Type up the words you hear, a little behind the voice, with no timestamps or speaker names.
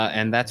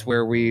And that's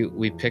where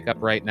we pick up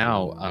right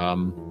now,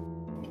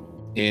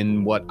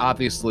 in what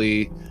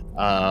obviously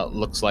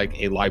looks like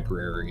a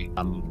library.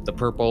 The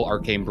purple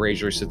arcane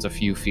brazier sits a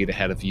few feet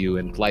ahead of you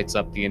and lights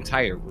up the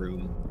entire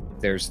room.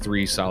 There's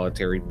 3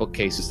 solitary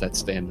bookcases that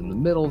stand in the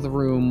middle of the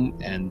room,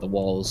 and the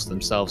walls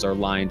themselves are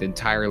lined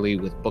entirely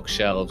with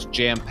bookshelves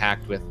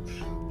jam-packed with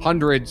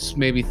hundreds,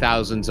 maybe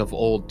thousands of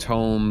old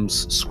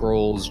tomes,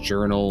 scrolls,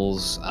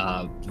 journals,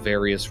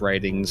 various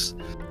writings,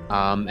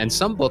 and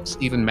some books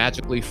even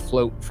magically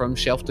float from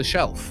shelf to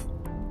shelf.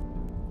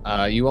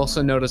 You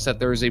also notice that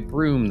there is a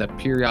broom that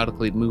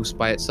periodically moves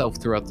by itself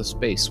throughout the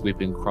space,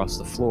 sweeping across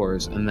the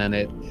floors, and then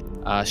it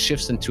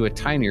shifts into a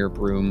tinier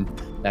broom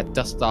that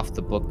dusts off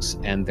the books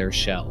and their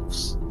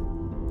shelves.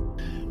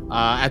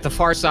 At the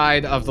far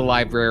side of the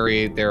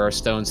library, there are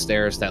stone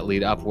stairs that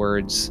lead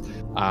upwards.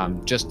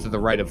 Just to the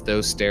right of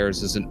those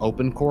stairs is an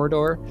open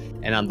corridor,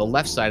 and on the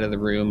left side of the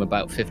room,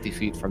 about 50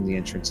 feet from the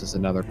entrance, is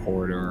another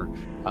corridor,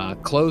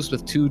 closed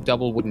with 2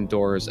 double wooden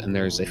doors, and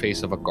there's a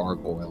face of a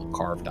gargoyle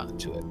carved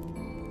onto it.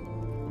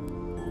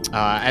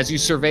 As you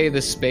survey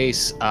this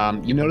space,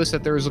 you notice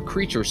that there is a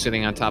creature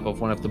sitting on top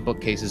of one of the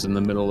bookcases in the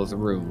middle of the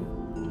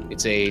room.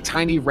 It's a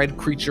tiny red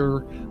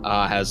creature,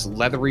 has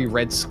leathery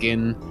red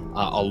skin,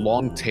 a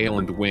long tail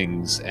and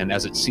wings, and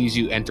as it sees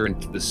you enter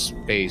into the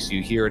space,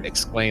 you hear it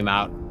exclaim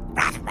out,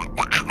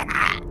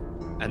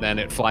 and then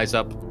it flies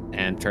up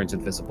and turns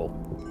invisible.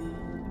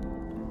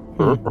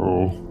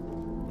 Uh-oh.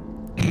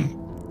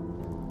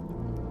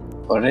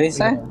 What did he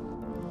say?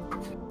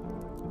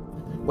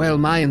 Well,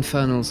 my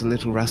infernal's a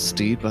little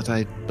rusty, but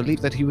I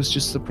believe that he was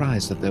just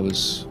surprised that there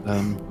was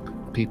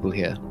people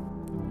here.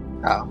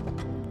 Oh.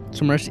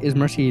 So is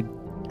Mercy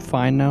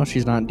fine now?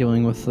 She's not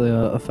dealing with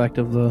the effect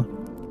of the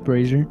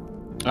brazier?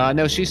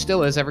 No, she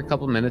still is. Every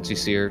couple minutes you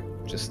see her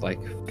just like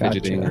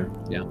fidgeting. Gotcha. Or,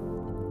 yeah.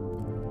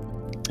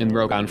 In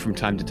Rogan, from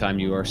time to time,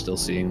 you are still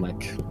seeing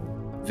like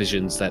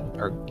visions that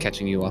are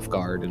catching you off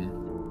guard and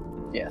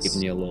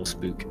giving you a little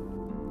spook.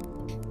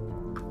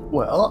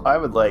 Well, I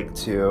would like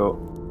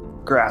to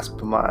grasp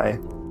my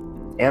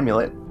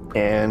amulet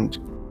and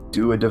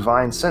do a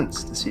divine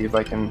sense to see if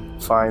I can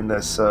find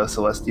this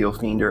celestial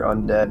fiend or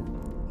undead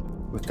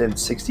within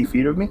 60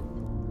 feet of me.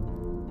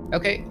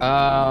 Okay.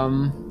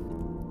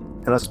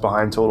 Unless it's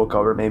behind total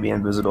cover, maybe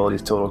invisibility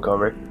is total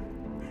cover.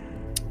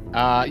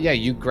 Yeah,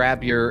 you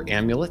grab your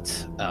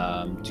amulet,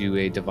 do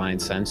a divine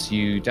sense.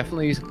 You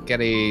definitely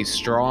get a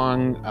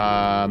strong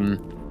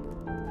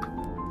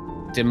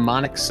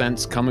demonic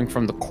sense coming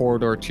from the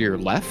corridor to your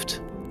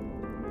left.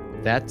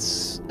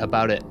 That's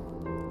about it.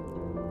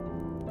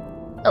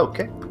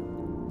 Okay.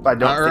 I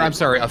don't I'm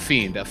sorry, a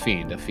fiend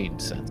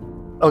sense.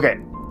 Okay.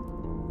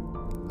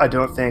 I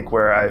don't think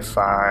where I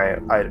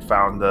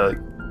found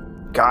the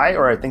guy,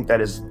 or I think that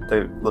is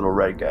the little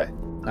red guy.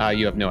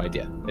 You have no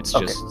idea. It's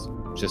okay.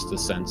 just a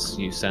sense.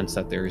 You sense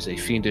that there is a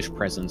fiendish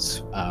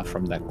presence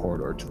from that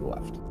corridor to the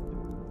left.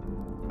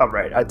 All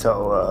right, I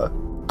tell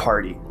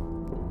party.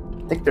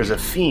 I think there's a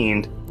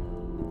fiend.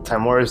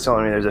 Timora is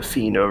telling me there's a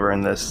fiend over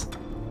in this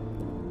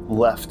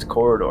left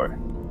corridor.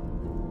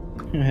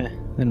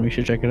 Then we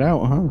should check it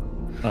out, huh?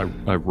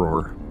 I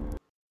roar.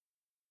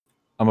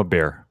 I'm a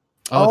bear.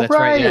 Oh, that's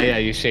right. Yeah,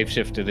 you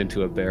shapeshifted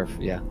into a bear.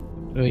 Yeah.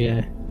 Oh,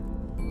 yeah.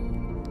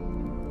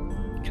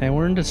 Can I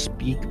learn to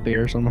speak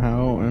bear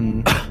somehow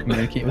and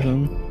communicate with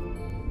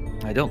him?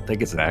 I don't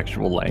think it's an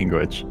actual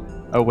language.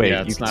 Oh, wait. Yeah,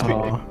 you it's can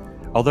not. speak.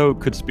 Although,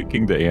 could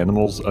speaking to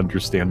animals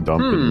understand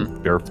Dump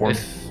in bear form?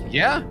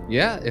 Yeah.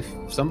 If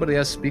somebody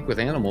has to speak with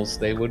animals,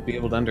 they would be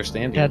able to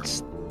understand you.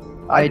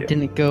 I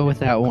didn't go with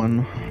that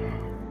one.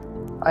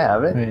 I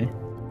have it. Okay.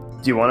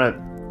 Do you want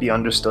to be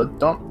understood,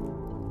 Dump?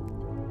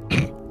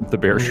 The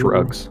bear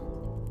shrugs.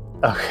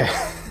 Okay.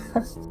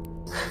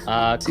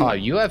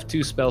 You have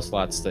 2 spell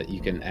slots that you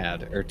can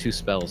add, or 2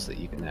 spells that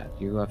you can add.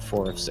 You have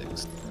 4 of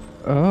 6.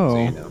 Oh. So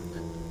you know.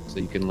 So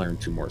you can learn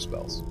 2 more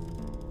spells.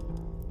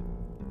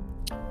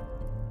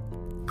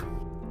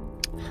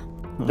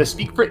 The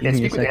speak with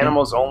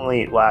animals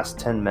only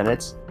lasts 10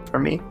 minutes for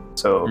me.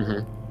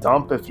 So,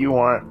 Dump, if you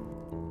want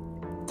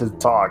to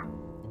talk,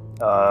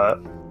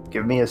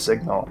 give me a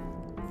signal,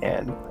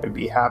 and I'd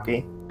be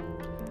happy.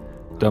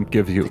 Dump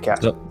gives you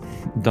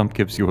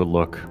a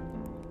look.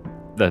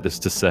 That is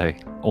to say,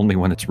 only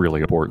when it's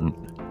really important.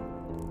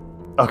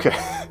 Okay,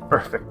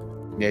 perfect.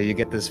 Yeah, you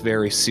get this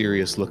very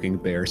serious-looking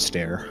bear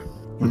stare.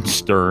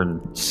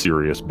 Stern,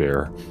 serious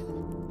bear.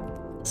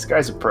 This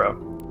guy's a pro.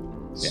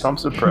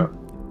 Stump's a pro.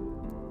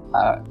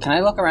 Can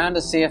I look around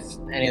to see if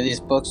any of these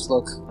books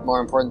look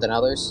more important than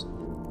others?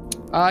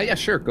 Yeah,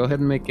 sure. Go ahead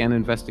and make an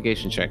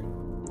investigation check.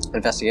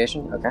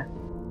 Investigation? Okay.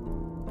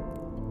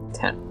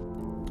 10.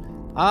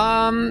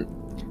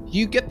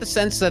 You get the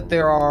sense that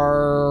there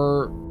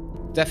are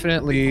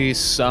definitely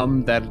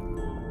some that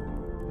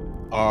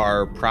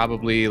are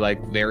probably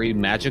like very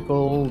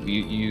magical.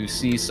 You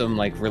see some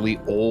like really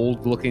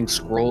old looking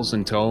scrolls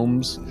and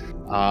tomes.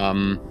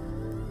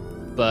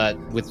 But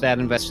with that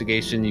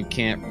investigation, you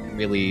can't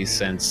really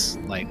sense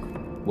like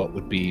what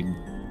would be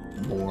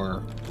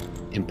more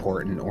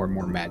important or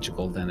more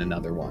magical than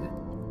another one.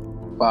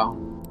 Well,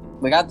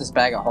 we got this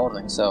bag of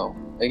holding, so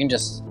we can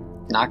just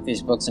knock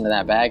these books into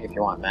that bag if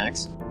you want,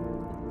 Max.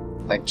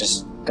 Like,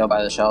 just go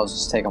by the shelves,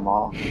 just take them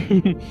all.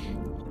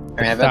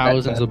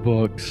 Thousands of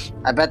books.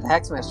 I bet the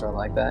Hexmaster would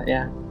like that,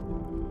 yeah.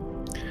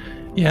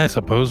 Yeah, I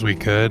suppose we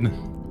could.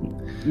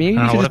 Maybe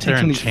we should take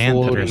some of these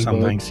or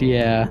something. Books.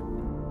 Yeah.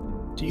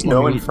 Do you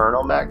know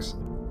Infernal, Max?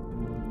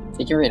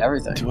 You can read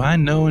everything. Do I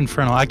know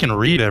Infernal? I can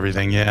read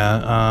everything,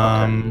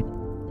 yeah. Okay.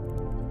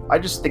 I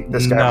just think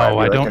this guy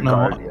might be like a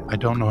guardian. I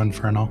don't know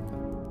Infernal.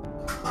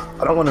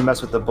 I don't want to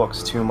mess with the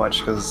books too much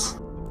because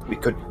we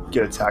could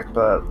get attacked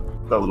by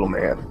the little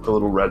man, the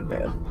little red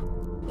man.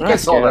 You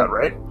guys saw that,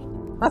 right?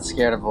 I'm not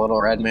scared of a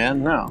little red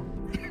man, no.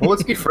 Well,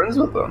 let's be friends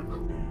with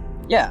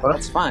them. Yeah,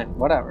 that's fine.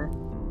 Whatever.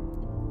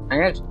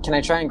 Can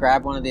I try and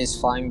grab one of these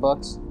flying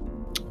books?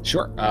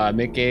 Sure.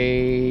 Make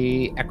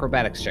a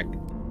acrobatics check.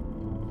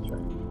 Sure.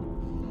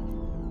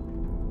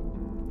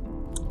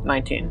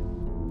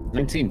 19.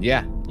 19.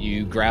 Yeah,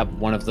 you grab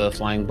one of the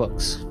flying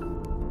books.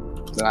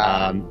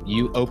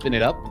 You open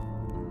it up,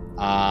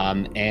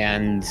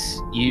 and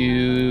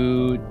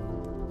you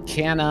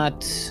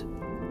cannot.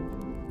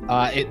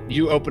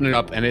 You open it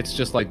up, and it's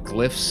just like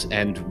glyphs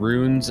and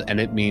runes, and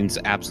it means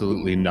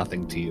absolutely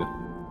nothing to you.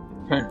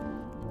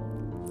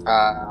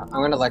 I'm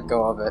gonna let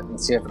go of it and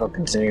see if it'll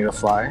continue to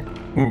fly.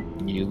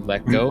 You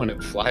let go, and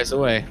it flies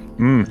away.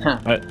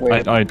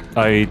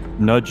 I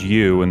nudge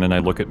you, and then I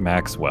look at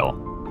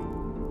Maxwell.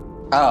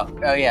 Oh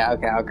yeah,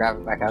 okay, I'll grab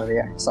it back out of the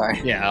air.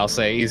 Sorry. Yeah, I'll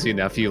say easy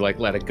enough. You like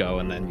let it go,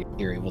 and then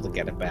you're able to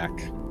get it back.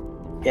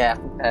 Yeah,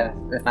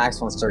 if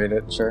Max wants to read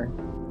it, sure.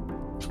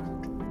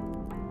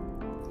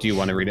 Do you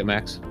want to read it,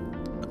 Max?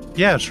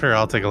 Yeah, sure.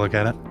 I'll take a look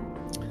at it.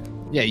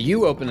 Yeah,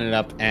 you open it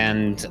up,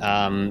 and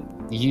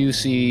you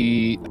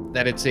see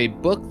that it's a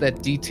book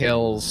that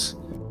details.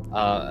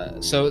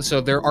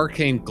 So they're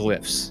arcane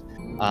glyphs,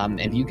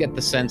 and you get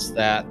the sense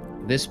that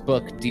this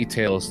book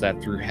details that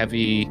through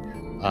heavy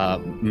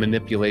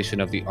manipulation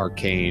of the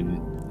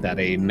arcane, that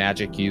a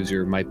magic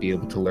user might be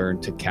able to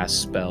learn to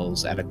cast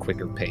spells at a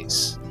quicker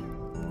pace,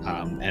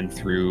 and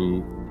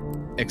through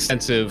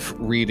extensive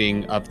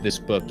reading of this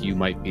book, you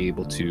might be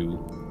able to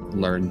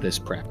learn this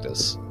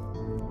practice.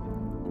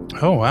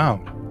 Oh, wow.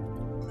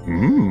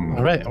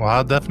 All right. Well,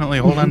 I'll definitely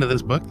hold on to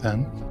this book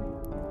then.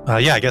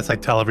 Yeah, I guess I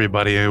tell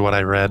everybody what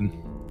I read.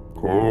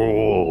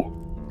 Cool.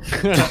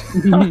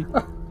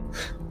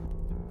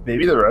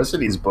 Maybe the rest of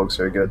these books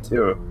are good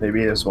too.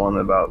 Maybe there's one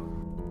about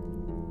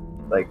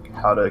like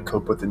how to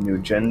cope with a new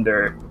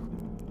gender.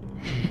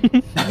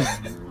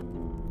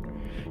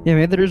 Yeah,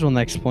 maybe there is one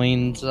that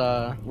explains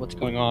what's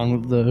going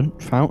on with the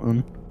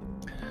fountain.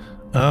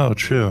 Oh,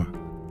 true.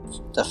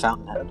 The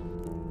Fountainhead.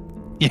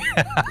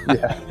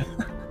 Yeah.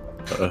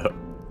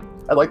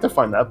 I'd like to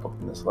find that book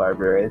in this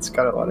library. It's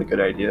got a lot of good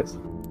ideas.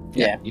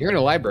 Yeah. You're in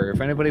a library.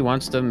 If anybody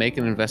wants to make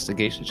an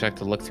investigation check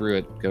to look through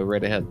it, go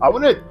right ahead. I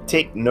want to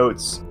take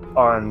notes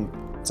on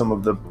some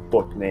of the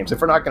book names.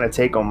 If we're not going to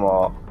take them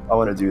all, I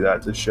want to do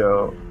that to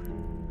show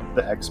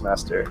the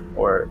Hexmaster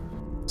or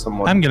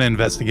someone. I'm going to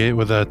investigate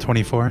with a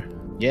 24.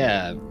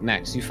 Yeah,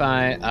 Max, you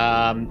find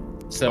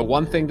so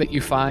one thing that you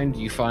find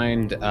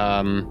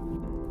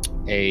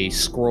a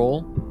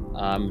scroll.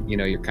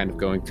 You're kind of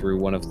going through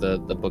one of the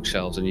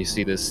bookshelves, and you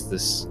see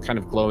this kind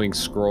of glowing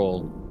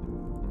scroll.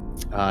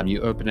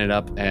 You open it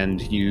up,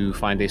 and you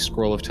find a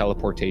scroll of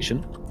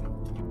teleportation.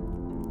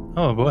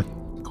 Oh boy,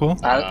 cool.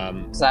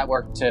 Does that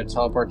work to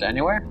teleport to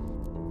anywhere?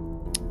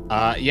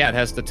 Yeah, it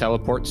has the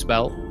teleport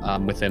spell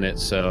within it,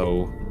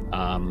 so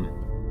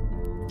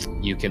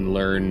you can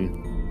learn.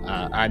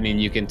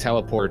 You can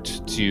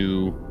teleport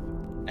to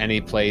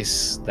any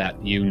place that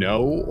you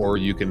know, or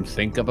you can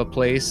think of a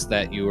place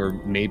that you are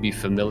maybe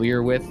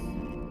familiar with,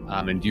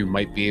 and you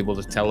might be able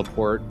to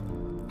teleport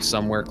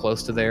somewhere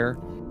close to there.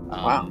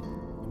 Wow.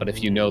 But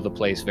if you know the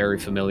place very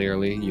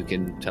familiarly, you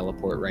can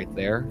teleport right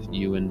there.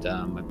 You and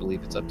I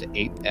believe it's up to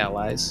 8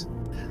 allies.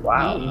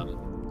 Wow.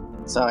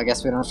 So I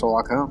guess we don't have to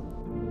walk home.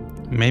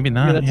 Maybe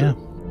not, yeah.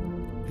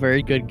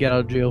 Very good get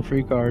out of jail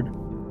free card.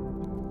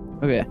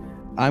 Okay,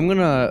 I'm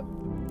gonna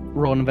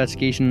roll an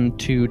investigation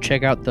to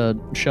check out the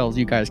shelves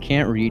you guys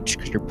can't reach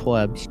because you're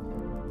plebs.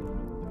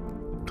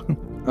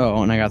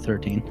 Oh, and I got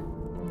 13.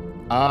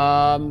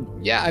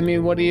 Yeah,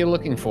 what are you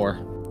looking for?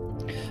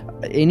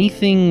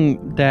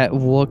 Anything that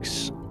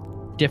looks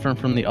different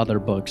from the other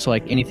books,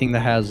 like anything that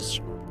has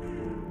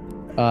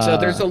so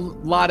there's a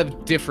lot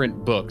of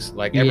different books,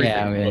 like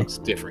everything looks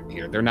different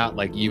here. They're not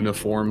like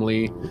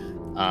uniformly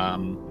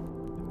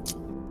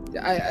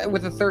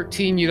with a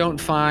 13 you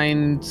don't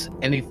find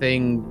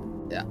anything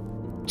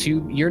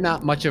you're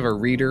not much of a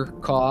reader,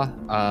 Caw.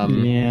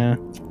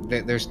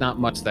 There's not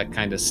much that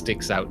kind of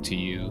sticks out to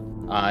you.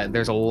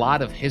 There's a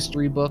lot of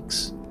history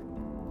books.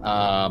 There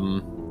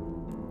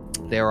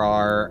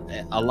are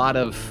a lot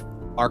of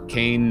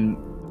arcane,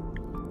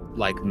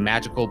 like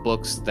magical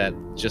books that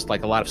just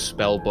like a lot of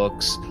spell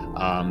books,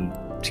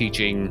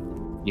 teaching,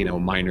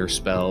 minor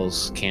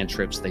spells,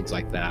 cantrips, things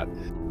like that.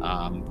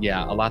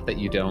 A lot that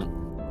you don't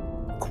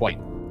quite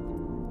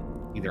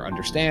either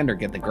understand or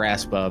get the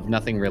grasp of.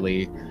 Nothing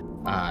really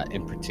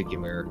in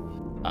particular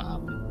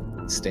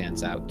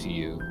stands out to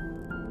you.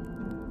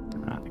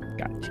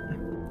 Gotcha.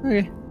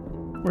 Okay,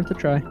 worth a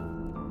try.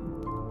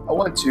 I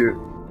want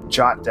to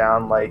jot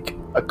down like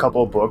a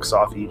couple books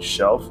off each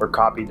shelf or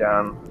copy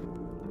down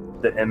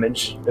the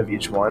image of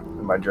each one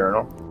in my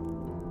journal.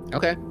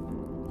 Okay.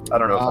 I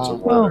don't know if that's a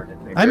word or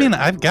anything. I mean,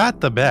 I've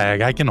got the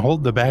bag. I can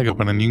hold the bag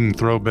open and you can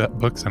throw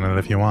books in it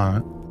if you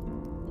want.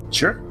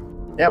 Sure.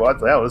 Yeah,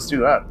 let's do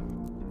that.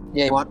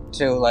 Yeah, you want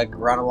to like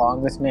run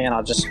along with me, and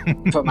I'll just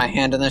put my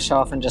hand on the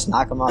shelf and just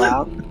knock them all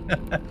out.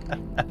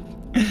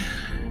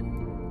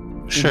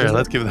 Sure,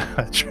 let's give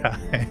that a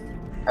try.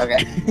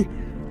 Okay.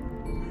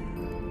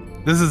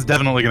 This is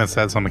definitely going to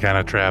set some kind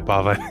of trap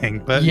off, I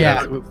think. But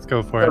Yeah. let's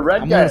go for The it.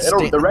 red guy,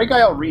 the red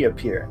guy will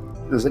reappear.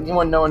 Does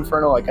anyone know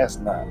Infernal? I guess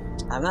not.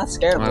 I'm not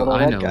scared of little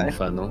I red know guy.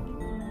 Infernal.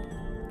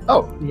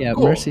 Oh, Yeah,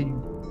 cool. Mercy.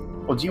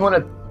 Well, do you want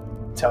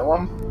to tell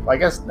him? I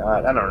guess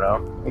not. I don't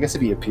know. I guess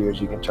if he appears,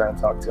 you can try and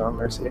talk to him,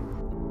 Mercy.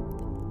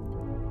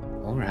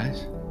 All right.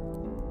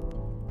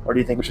 Or do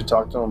you think we should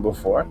talk to him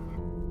before?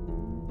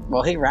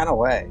 Well, he ran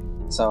away,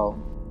 so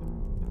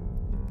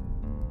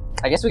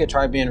I guess we could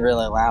try being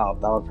really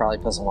loud. That would probably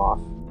piss him off,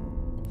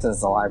 since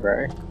it's the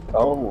library.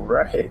 Oh,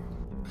 right.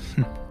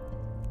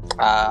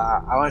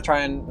 I want to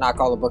try and knock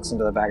all the books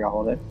into the bag I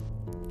hold it.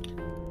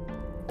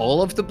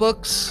 All of the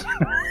books?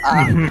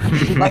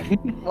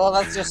 Well,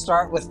 let's just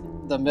start with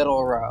the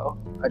middle row.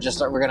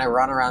 We're gonna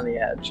run around the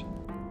edge.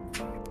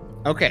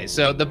 Okay,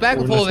 so the bag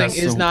of Goodness, holding that's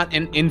is so- not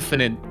an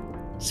infinite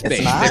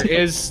space. not?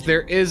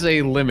 There is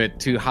a limit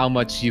to how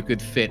much you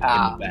could fit in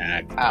the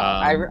bag.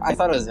 I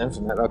thought it was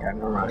infinite. Okay,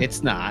 never mind.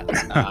 It's not.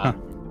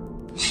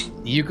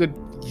 You could,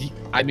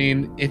 I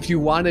mean, if you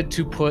wanted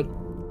to put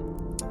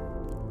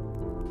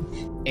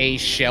a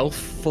shelf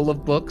full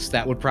of books,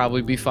 that would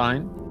probably be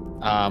fine,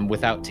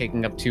 without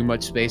taking up too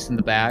much space in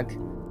the bag.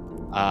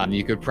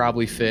 You could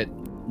probably fit,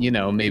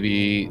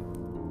 maybe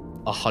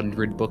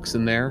 100 books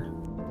in there.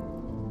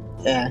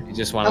 Yeah. You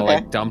just want to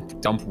Okay.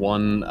 dump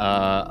one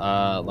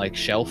like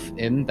shelf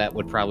in, that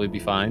would probably be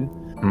fine.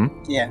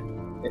 Yeah.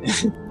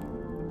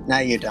 Now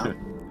you don't.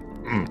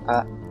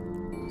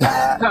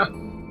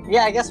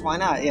 Yeah, I guess why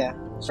not? Yeah,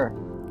 sure.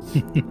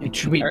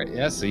 Should we? All right,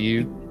 yeah. So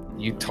you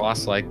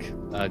toss like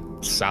a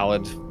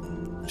solid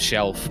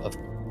shelf of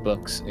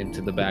books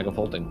into the bag of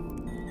holding.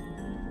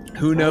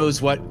 Who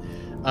knows what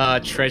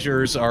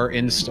treasures are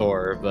in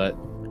store, but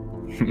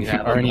you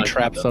have Are any like,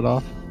 traps set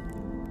off?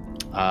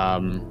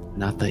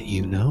 Not that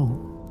you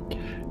know.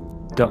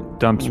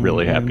 Dump's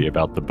really happy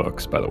about the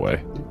books, by the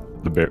way.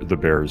 The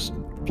bear's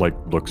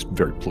looks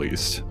very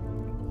pleased.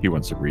 He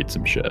wants to read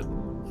some shit.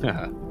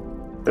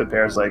 The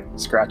bear's like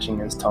scratching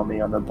his tummy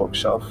on the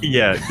bookshelf.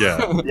 Yeah. Yeah.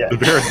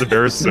 The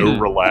bear is so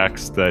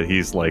relaxed that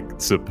he's like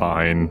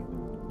supine.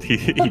 He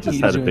just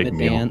He's had a doing big the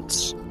meal.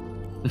 dance.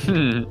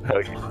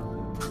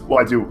 Well,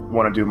 I do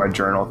want to do my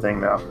journal thing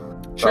now.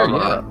 So Sure, I'm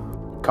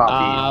gonna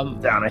copy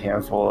down a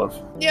handful of.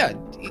 Yeah,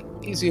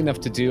 easy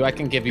enough to do. I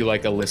can give you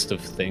like a list of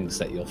things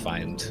that you'll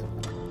find.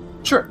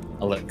 Sure.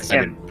 Because I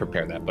didn't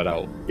prepare that, but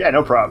I'll. Yeah,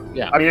 no problem.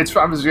 Yeah. I mean, I'm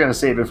just gonna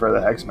save it for the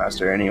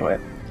Hexmaster anyway.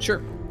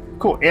 Sure.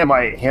 Cool. And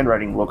my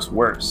handwriting looks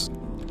worse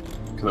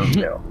because of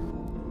Dale.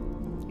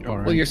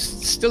 Well, you're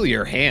still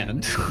your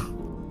hand. Yeah,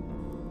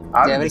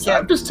 but he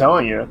can't- I'm just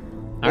telling you.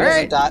 He All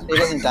right.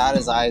 doesn't dot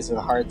his eyes with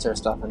hearts or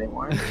stuff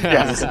anymore.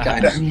 Yeah. He's a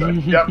kind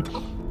of- Yep.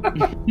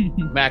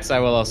 Max, I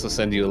will also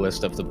send you a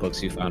list of the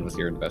books you found with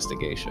your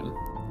investigation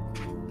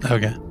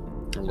Okay.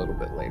 a little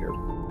bit later.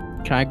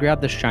 Can I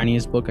grab the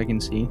shiniest book I can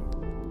see?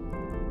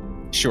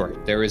 Sure.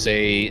 There is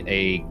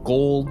a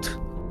gold,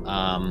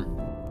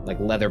 like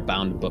leather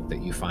bound book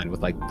that you find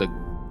with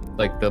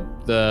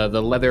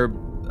the leather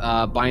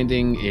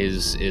binding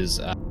is it's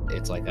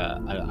like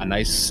a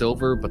nice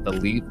silver, but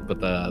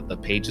the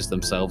pages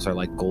themselves are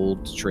like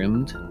gold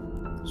trimmed.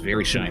 It's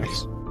very shiny.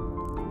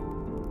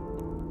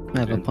 I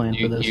have a And plan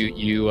for this.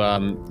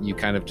 You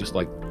kind of just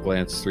like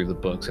glance through the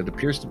books. It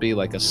appears to be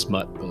like a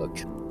smut book.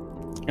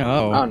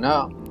 Oh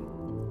no.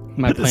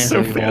 My It's plans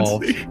so are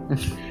evolved.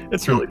 fancy.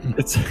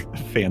 It's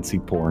fancy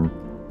porn.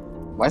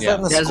 Why is Yeah. that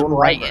in the That's school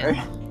right. library?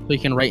 So you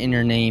can write in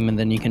your name, and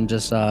then you can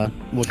just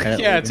look at it.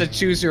 Yeah, it's later. a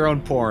choose your own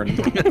porn.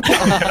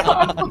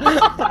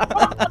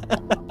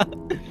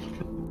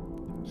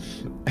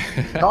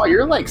 Oh,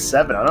 you're like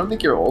 7. I don't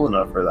think you're old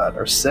enough for that.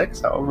 Or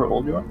 6, however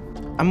old you are.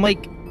 I'm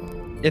like,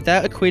 if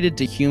that equated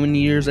to human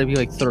years, I'd be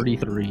like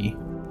 33.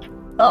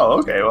 Oh,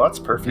 okay. Well, that's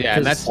perfect. Yeah,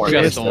 and that's Porn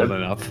just is old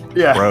good. enough.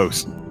 Yeah.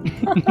 Gross.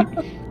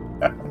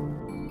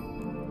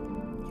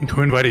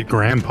 Who invited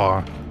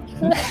Grandpa?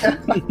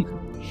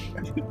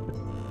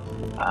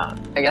 I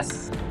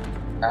guess.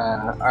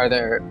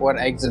 What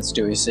exits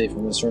do we see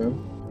from this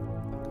room?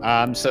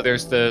 So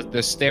there's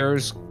the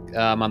stairs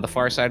on the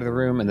far side of the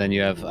room, and then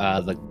you have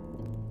the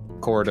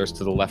corridors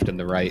to the left and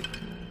the right.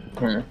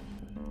 Where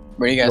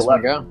do you guys The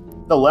want to go?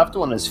 The left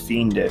one is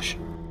fiendish.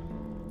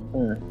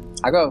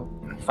 I'll go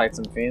fight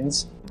some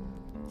fiends.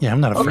 Yeah, I'm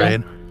not Okay.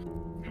 afraid.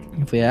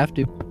 If we have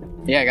to.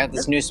 Yeah, I got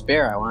this new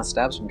spear. I want to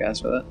stab some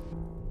guys with it.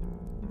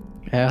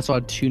 I also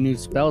had 2 new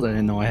spells I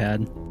didn't know I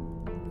had.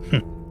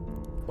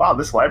 Wow,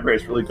 this library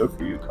is really good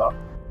for you, Ka.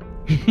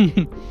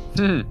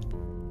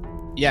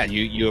 Yeah,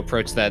 you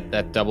approach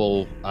that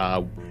double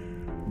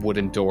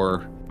wooden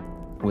door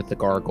with the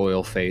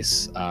gargoyle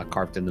face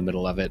carved in the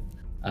middle of it,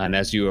 and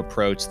as you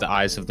approach, the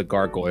eyes of the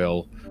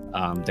gargoyle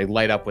they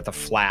light up with a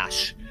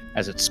flash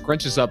as it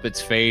scrunches up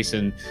its face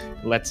and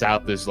lets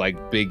out this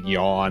like big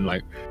yawn,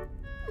 like.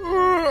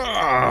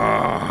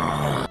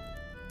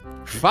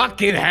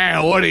 Fucking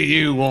hell! What do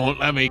you want?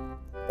 Let me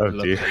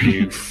look at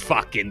you,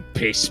 fucking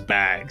piss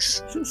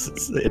bags. This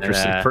is an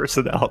interesting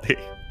personality.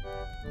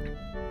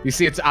 You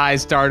see its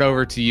eyes dart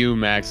over to you,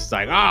 Max. It's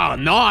like, oh,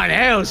 9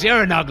 hells,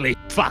 you're an ugly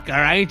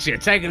fucker, ain't you?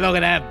 Take a look at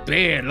that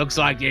beard. Looks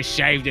like you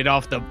shaved it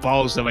off the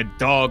balls of a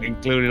dog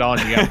and glued it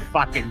onto your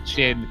fucking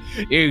chin.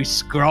 You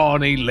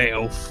scrawny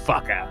little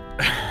fucker.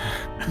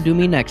 Do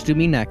me next.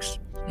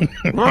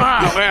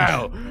 Wow,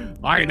 well,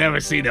 I ain't never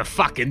seen a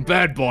fucking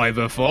bird boy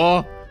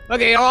before.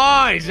 Look at your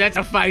eyes. That's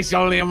a face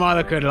only a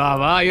mother could love,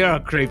 huh? You're a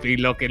creepy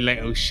looking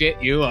little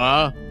shit, you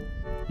are.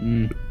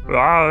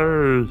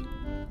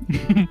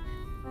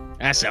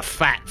 That's a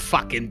fat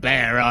fucking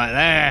bear right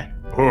there.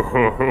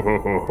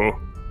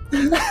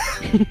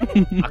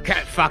 I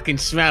can't fucking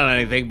smell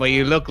anything, but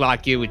you look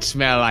like you would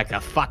smell like a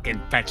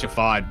fucking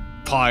petrified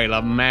pile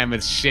of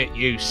mammoth shit,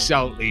 you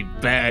salty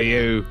bear,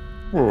 you.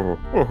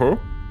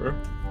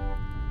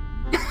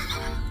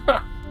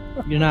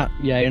 You're not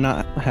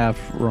half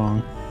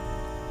wrong.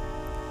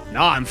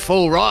 No, I'm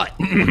full right.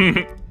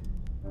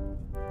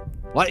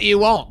 What do you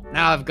want?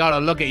 Now I've got to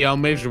look at your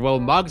miserable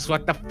mugs.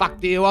 What the fuck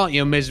do you want,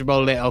 you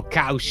miserable little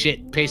cow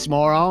shit piss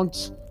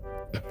morons?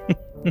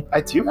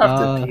 I do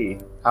have to pee.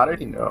 How did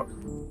he know?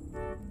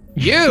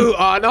 You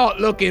are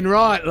not looking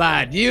right,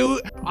 lad.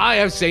 I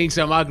have seen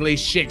some ugly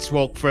shits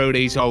walk through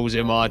these holes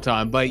in my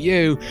time, but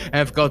you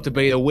have got to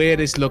be the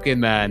weirdest looking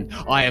man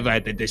I have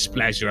had the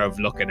displeasure of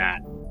looking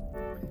at.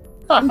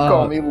 You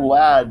call me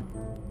lad.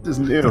 This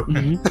is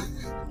new.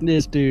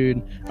 This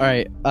dude. All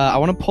right. I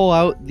want to pull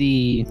out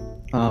the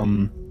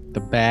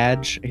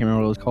badge. I can't remember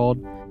what it was called,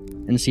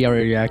 and see how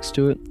he reacts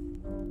to it.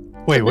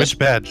 Wait, which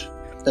badge?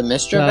 The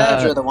Mistra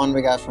badge or the one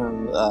we got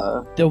from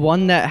the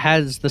one that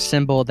has the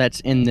symbol that's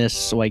in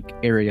this like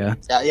area.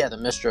 Yeah, the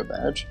Mistra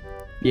badge.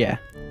 Yeah.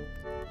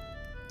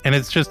 And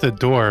it's just a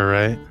door,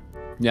 right?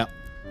 Yep.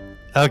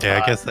 Okay,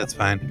 I guess that's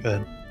fine.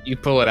 Good. You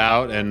pull it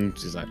out, and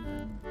she's like,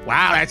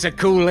 wow, that's a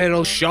cool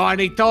little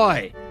shiny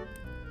toy.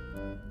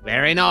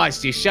 Very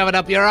nice. You shove it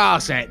up your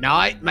ass at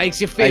night.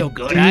 Makes you feel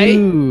good, eh?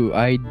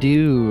 I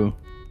do.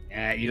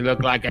 Yeah, you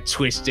look like a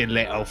twisted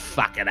little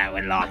fucker that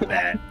would like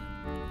that.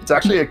 It's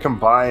actually a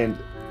combined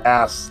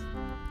ass,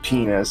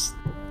 penis,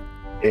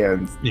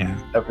 and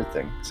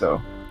everything.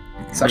 So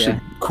it's actually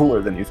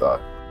cooler than you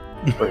thought.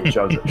 But you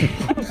chose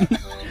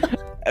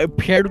it.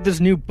 Paired with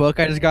this new book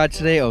I just got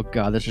today. Oh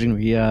god, this is gonna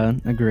be a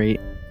great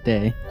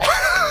day.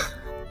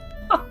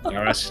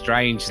 You're a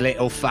strange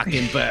little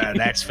fucking bird,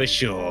 that's for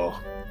sure.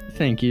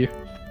 Thank you.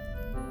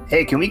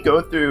 Hey, can we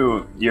go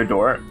through your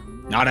door?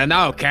 I don't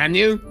know, can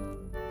you?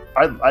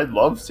 I'd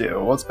love to.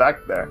 What's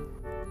back there?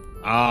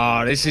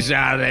 Oh, this was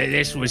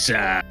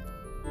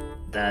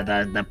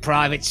the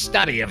private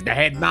study of the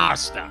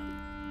headmaster.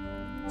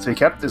 So he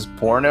kept his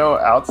porno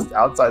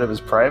outside of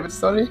his private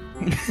study?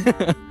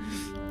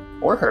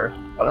 Or her?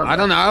 I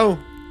don't know.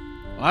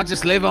 I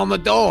just live on the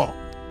door.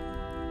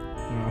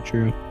 Not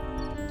true.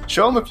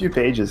 Show him a few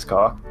pages,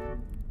 Ka.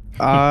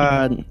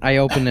 I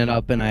open it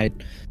up and I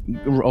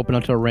open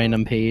up to a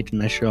random page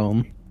and I show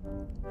him.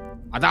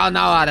 I don't know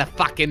how to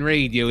fucking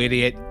read, you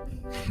idiot.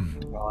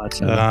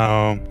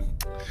 Oh,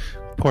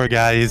 poor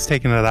guy. He's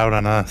taking it out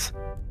on us.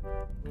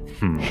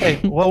 Hey,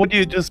 what would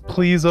you just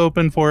please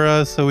open for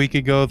us so we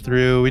could go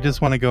through? We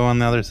just want to go on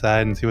the other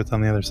side and see what's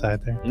on the other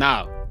side there.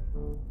 No.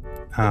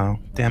 Oh,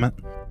 damn it.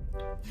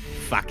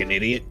 Fucking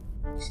idiot.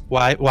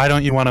 Why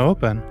don't you want to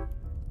open?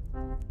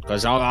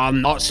 Because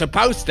I'm not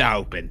supposed to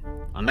open.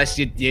 Unless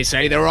you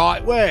say the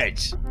right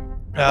words.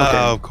 Oh, Okay.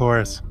 Of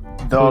course.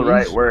 The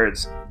right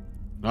words.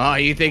 Oh,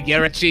 you think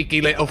you're a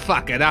cheeky little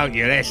fucker, don't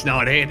you? That's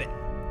not it.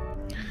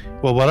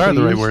 Well, what are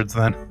the right Please? words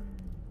then?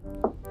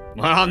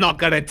 Well, I'm not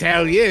gonna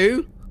tell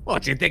you.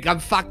 What, you think I'm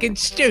fucking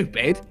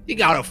stupid? You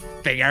gotta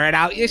figure it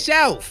out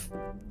yourself.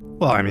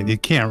 Well, I mean, you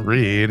can't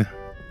read.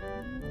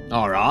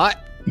 Alright.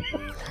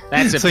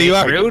 That's a So bit you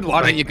are rude.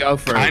 Why don't you go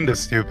for Kind it? of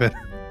stupid.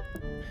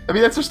 I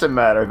mean, that's just a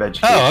matter of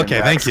education. Oh, okay,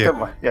 Max. thank you.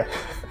 Come on. Yeah.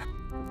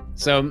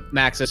 So,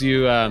 Max, as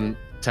you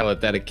tell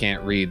it that it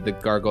can't read, the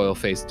gargoyle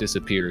face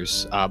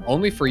disappears.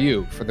 Only for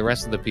you. For the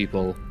rest of the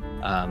people,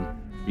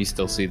 you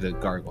still see the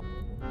gargoyle.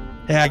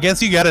 Yeah, I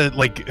guess you gotta,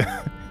 like,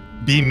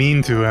 be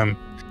mean to him,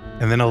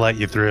 and then he'll let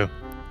you through.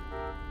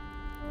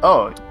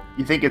 Oh,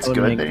 you think it's Oh,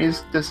 good Nick. that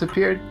he's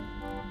disappeared?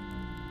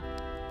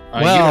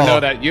 You don't know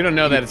that. You don't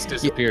know that it's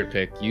disappeared,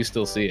 Pick. You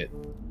still see it.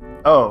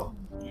 Oh.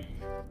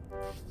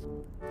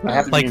 I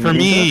have to Like, be for mean to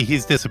me, him?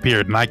 he's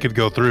disappeared, and I could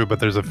go through, but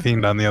there's a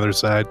fiend on the other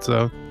side,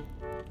 so...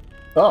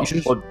 Oh, You should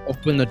just well,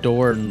 open the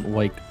door and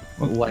like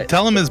let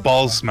Tell him his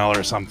balls smell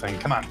or something.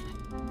 Come on.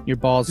 your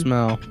balls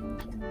smell.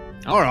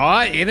 All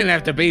right, you didn't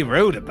have to be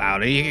rude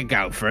about it. You can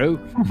go through.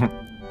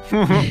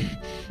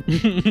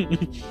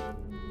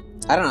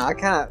 I don't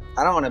know.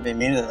 I don't want to be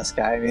mean to this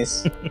guy.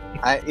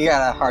 You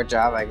got a hard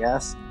job, I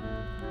guess.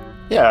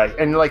 Yeah,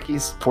 and like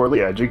he's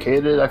poorly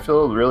educated. I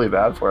feel really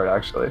bad for it,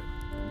 actually.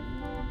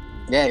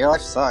 Yeah, your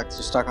life sucks.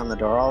 You're stuck on the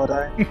door all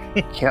the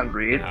day. Can't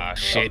read. Oh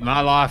shit,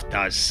 my life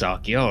does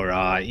suck. You're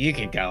right. You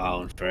can go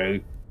on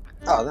through.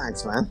 Oh,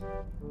 thanks, man.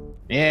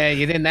 Yeah,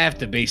 you didn't have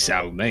to be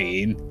so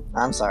mean.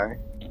 I'm sorry.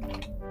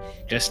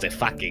 Just a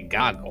fucking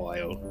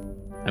gargoyle.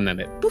 And then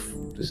it poof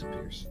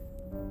disappears.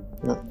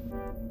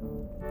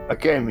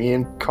 Okay, me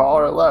and Call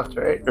are left,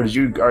 right? Or did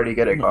you already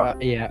get it,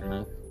 Call?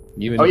 Yeah.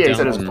 You and Oh yeah, he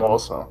said Dump it's and full,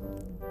 so.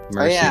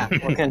 Oh yeah,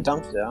 what can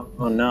Dump do?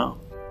 Oh no.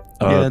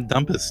 Yeah,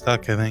 Dump is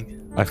stuck, I think.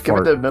 I Give it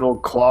fart. the middle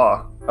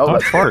claw. Oh, I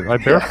that's fart. I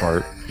bear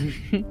fart.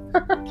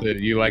 So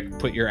you like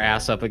put your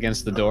ass up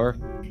against the door?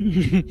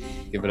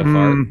 Give it a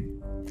fart?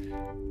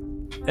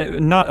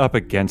 Not up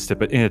against it,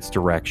 but in its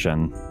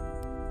direction.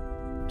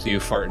 So you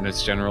fart in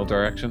its general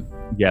direction?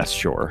 Yes,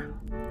 sure.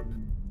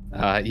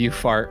 You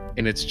fart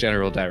in its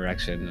general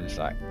direction, and it's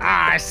like,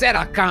 I said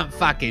I can't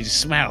fucking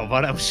smell,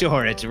 but I'm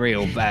sure it's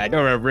real bad.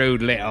 You're a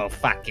rude little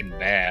fucking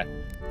bear.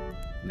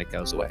 And it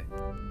goes away.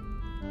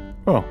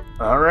 Oh.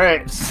 All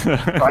right.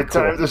 My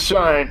time to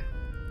shine.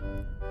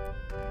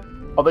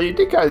 Although you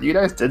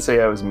guys did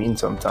say I was mean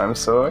sometimes,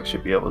 so I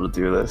should be able to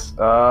do this.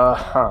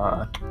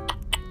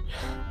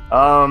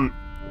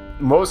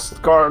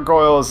 Most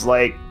gargoyles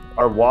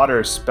are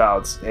water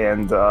spouts,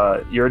 and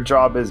your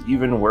job is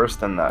even worse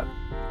than that.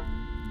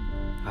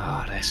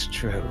 Oh, that's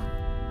true.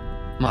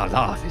 My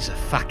life is a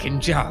fucking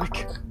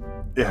joke.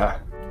 Yeah,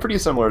 pretty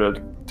similar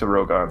to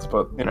Rogan's,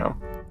 but you know.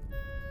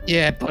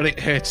 Yeah, but it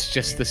hurts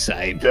just the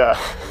same. Yeah.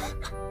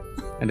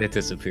 And it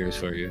disappears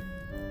for you.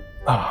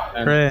 Oh,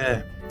 And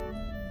Hooray.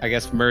 I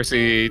guess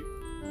Mercy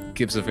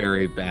gives a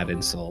very bad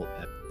insult.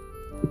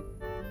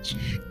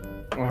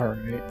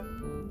 Alright.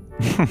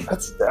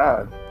 that's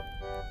sad.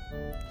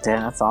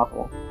 Damn, that's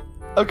awful.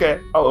 Okay,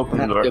 I'll open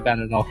the Not door. feel bad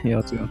at all. Yeah,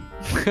 let's go.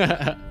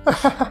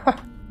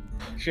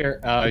 Sure.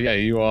 Yeah,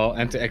 you all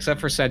enter, except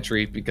for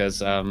Sentry,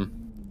 because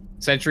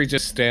Sentry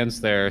just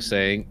stands there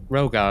saying,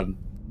 Rogan.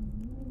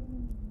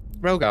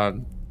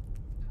 Aw,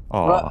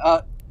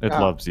 Well, it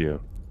loves you.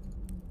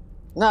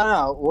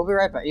 no, we'll be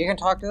right back. You can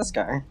talk to this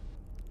guy.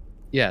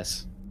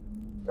 Yes,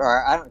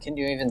 Or I don't. Can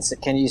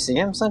you see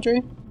him,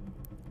 Sentry?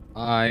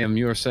 I am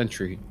your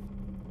Sentry.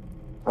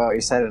 Oh, you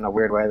said it in a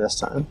weird way this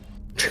time.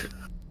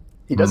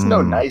 He doesn't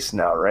know nice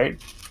now, right?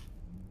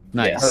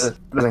 Nice. It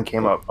doesn't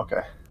came up.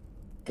 Okay.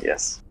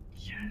 Yes.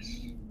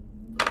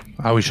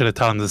 Oh, we should have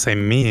told him to say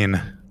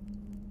mean.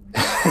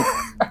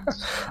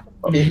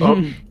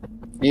 Oh,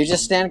 You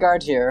just stand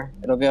guard here.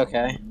 It'll be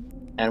okay.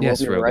 And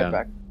Yes, we'll be Rogan. right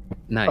back. I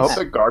Nice. hope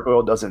the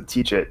gargoyle doesn't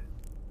teach it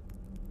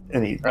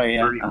any Oh,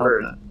 yeah, dirty I hope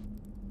word.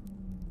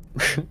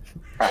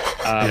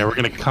 Yeah, we're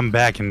gonna come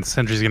back and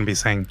Sentry's gonna be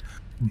saying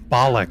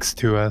bollocks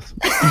to us.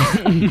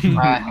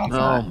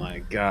 Oh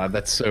my god,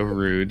 that's so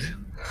rude.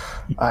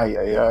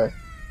 Ay.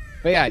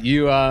 But yeah,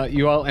 you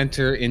all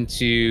enter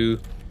into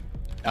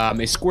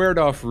a squared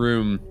off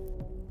room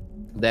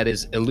that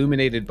is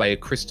illuminated by a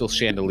crystal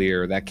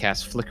chandelier that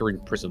casts flickering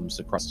prisms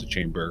across the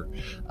chamber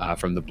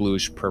from the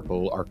bluish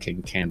purple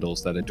arcane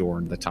candles that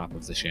adorn the top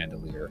of the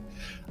chandelier.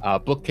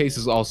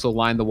 Bookcases also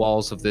line the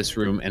walls of this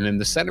room, and in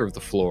the center of the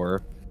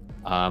floor,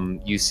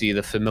 you see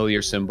the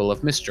familiar symbol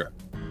of Mystra.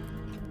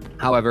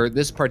 However,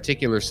 this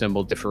particular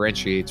symbol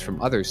differentiates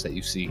from others that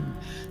you've seen,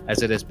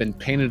 as it has been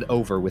painted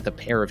over with a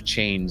pair of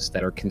chains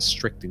that are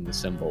constricting the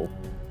symbol.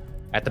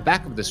 At the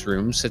back of this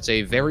room sits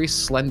a very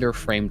slender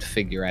framed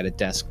figure at a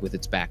desk with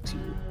its back to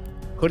you.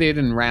 Hooded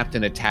and wrapped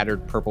in a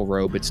tattered purple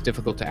robe, it's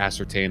difficult to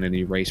ascertain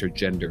any race or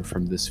gender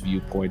from this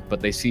viewpoint,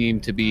 but they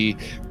seem to be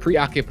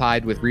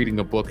preoccupied with reading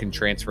a book and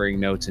transferring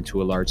notes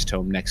into a large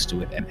tome next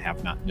to it and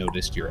have not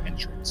noticed your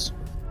entrance.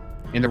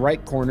 In the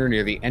right corner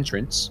near the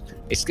entrance,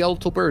 a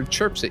skeletal bird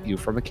chirps at you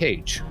from a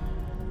cage.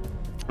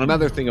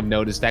 Another thing of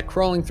note is that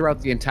crawling throughout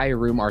the entire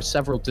room are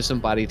several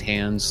disembodied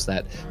hands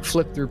that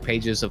flip through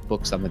pages of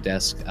books on the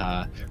desk,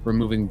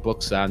 removing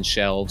books on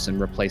shelves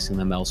and replacing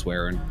them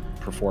elsewhere and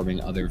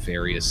performing other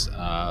various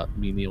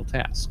menial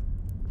tasks.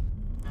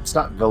 It's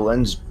not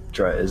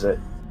Valenstra, is it?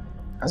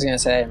 I was gonna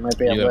say it might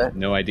be a You have lit.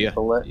 no idea. a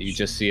lich. You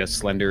just see a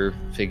slender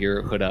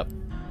figure, hood up.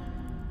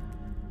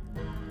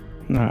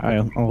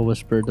 I'll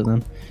whisper to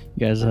them.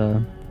 You guys,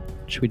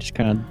 should we just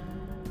kind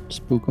of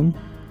spook them?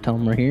 Tell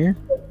them we're here?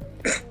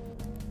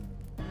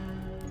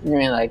 You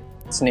mean like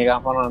sneak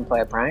up on him and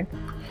play a prank?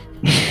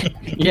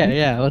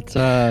 Yeah, let's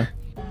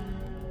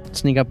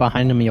sneak up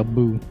behind them and yell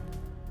boo.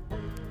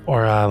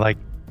 Or like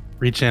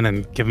reach in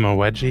and give him a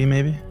wedgie,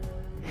 maybe?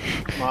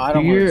 Well, I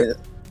don't want You're- to.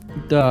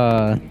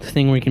 The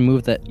thing where you can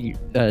move that, you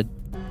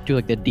do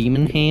like the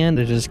demon hand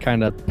and just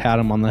kind of pat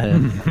him on the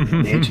head.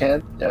 Mage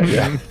hand?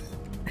 Yeah.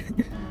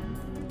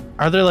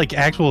 Are there like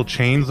actual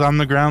chains on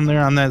the ground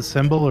there on that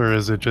symbol, or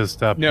is it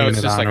just No, painted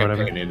it's just on like or a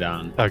whatever? painted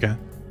on. Okay.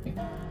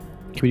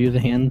 Can we do the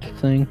hand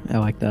thing? I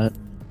like that.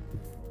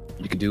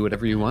 You can do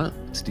whatever you want.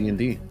 It's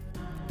D&D.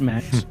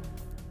 Max.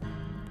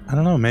 I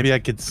don't know. Maybe I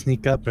could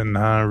sneak up and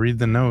read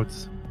the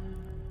notes.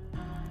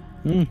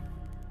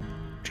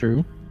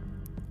 True.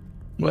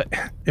 What?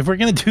 If we're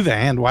gonna do the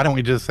hand, why don't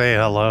we just say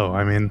hello?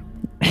 I mean,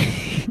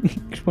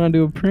 Just want to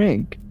do a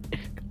prank.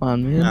 Come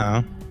on, man.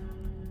 no.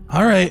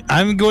 All right,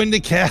 I'm going to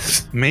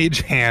cast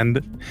Mage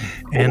Hand,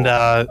 and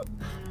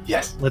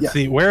Yes. let's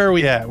see. Where are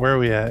we at?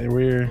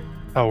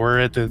 We're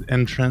at the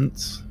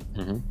entrance.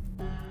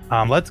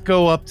 Let's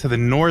go up to the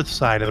north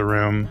side of the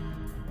room,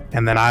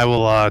 and then I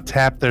will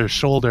tap their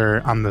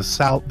shoulder on the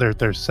south,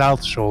 their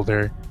south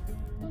shoulder,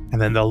 and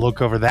then they'll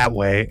look over that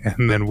way,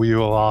 and then we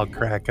will all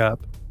crack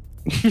up.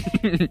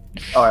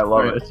 Oh, I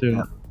love it. So,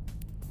 Yeah.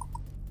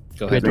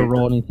 Go do we have ahead. to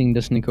roll anything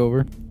to sneak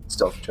over?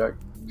 Stealth check.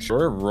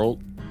 Sure, roll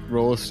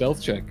a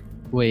stealth check.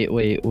 Wait.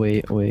 Can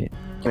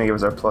you give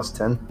us our plus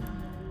 10?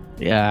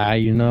 Yeah,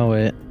 you know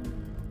it.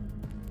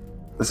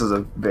 This is a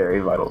very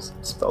vital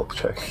stealth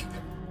check.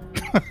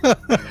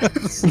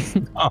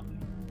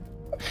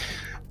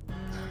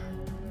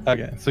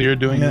 Okay, so you're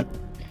doing it?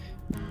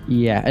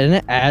 Yeah, I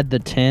didn't add the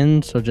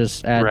 10, so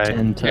just add Right.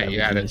 10 to Yeah, you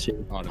add everything it this year.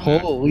 automatically.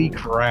 Holy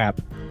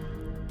crap.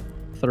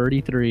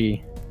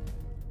 33.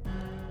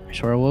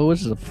 Sorry, what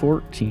was it?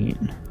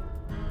 14.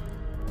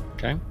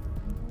 Okay.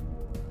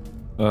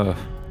 Uh,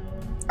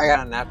 I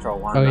got a natural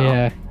one. Oh, though.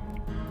 yeah.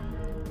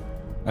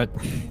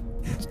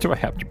 do I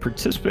have to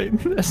participate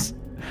in this?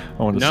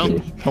 I want to No.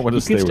 stay. I want to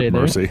You stay can stay with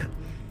there. Mercy.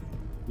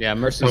 Yeah,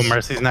 Mercy's... So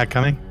Mercy's not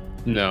coming?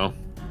 No.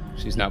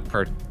 She's not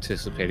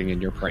participating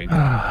in your prank.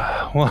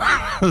 Well,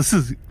 this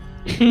is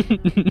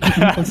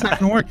it's not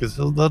gonna work. 'Cause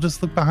they'll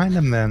just look behind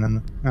him then.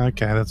 And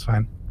okay, that's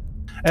fine.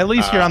 At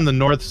least you're on the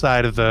north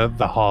side of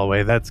the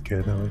hallway. That's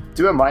good.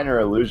 Do a minor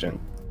illusion.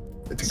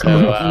 So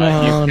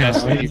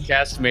No, you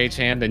cast Mage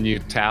Hand and you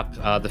tap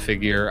the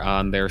figure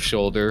on their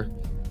shoulder.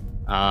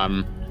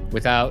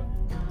 Without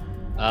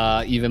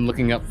even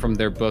looking up from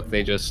their book,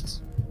 they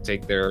just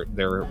take their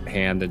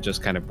hand and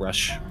just kind of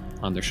brush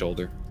on their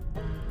shoulder.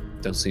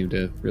 Don't seem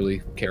to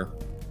really care.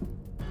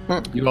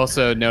 You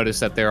also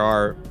notice that there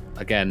are,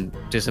 again,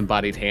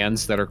 disembodied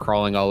hands that are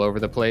crawling all over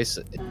the place.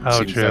 It Oh,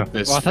 seems true. that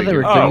this Well, I thought they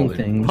were figure- doing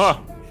things. Huh.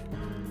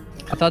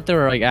 I thought they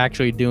were like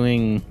actually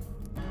doing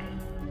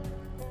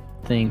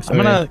things. I'm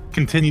gonna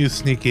continue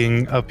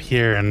sneaking up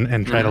here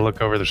and try to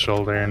look over the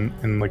shoulder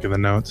and look at the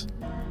notes.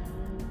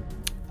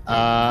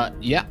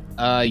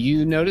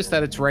 You notice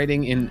that it's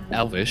writing in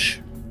Elvish,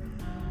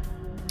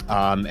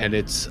 and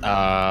it's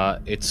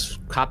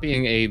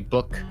copying a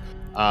book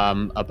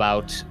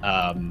about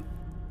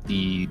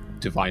the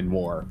Divine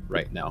War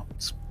right now.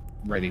 It's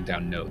writing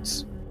down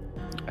notes.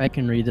 I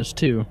can read this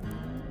too.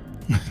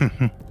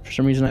 For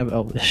some reason, I have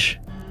Elvish.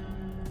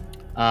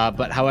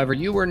 But however,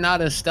 you were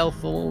not as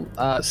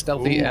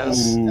stealthy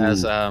as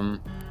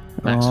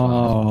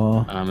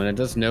Maxwell. Oh, And it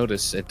does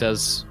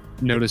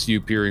notice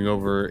you peering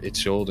over its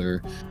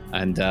shoulder,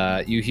 and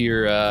you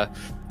hear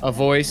a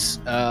voice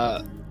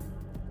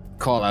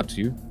call out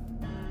to you.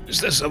 Is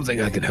there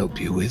something I can help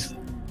you with?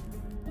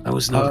 I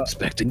was not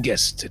expecting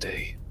guests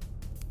today.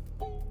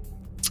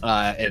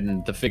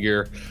 And the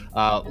figure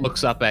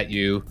looks up at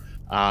you,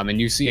 and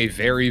you see a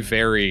very,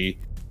 very,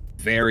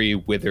 very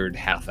withered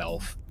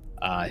half-elf.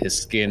 His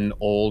skin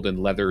old and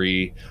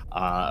leathery,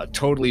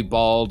 totally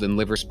bald and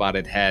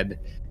liver-spotted head,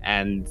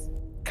 and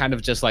kind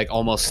of just like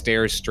almost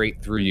stares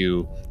straight through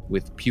you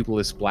with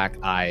pupilless black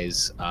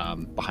eyes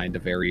behind a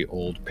very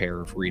old pair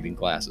of reading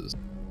glasses.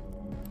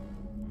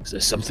 Is there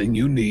something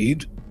you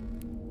need?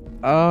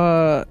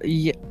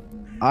 yeah.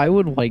 I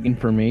would like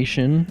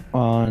information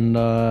on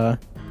the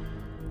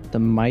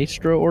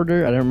Maestro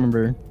Order. I don't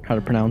remember how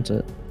to pronounce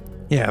it.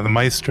 Yeah, the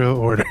Maestro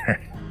Order.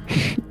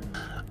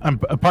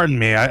 Pardon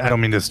me, I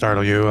don't mean to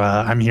startle you.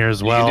 I'm here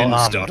as well. You didn't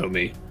startle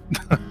me.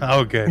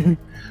 Oh, good.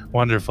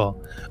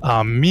 Wonderful.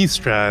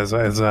 Mistra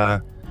is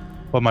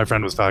what my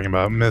friend was talking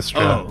about.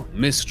 Mistra. Oh,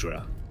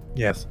 Mistra.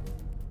 Yes.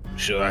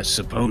 Sure, I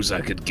suppose I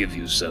could give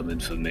you some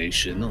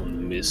information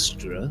on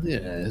Mistra,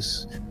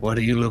 yes. What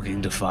are you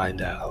looking to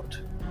find out?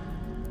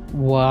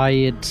 Why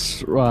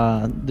its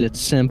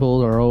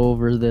symbols are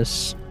over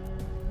this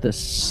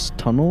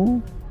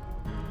tunnel?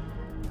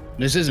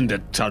 This isn't a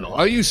tunnel.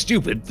 Are you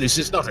stupid? This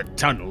is not a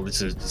tunnel.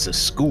 It's a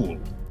school.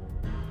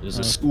 There's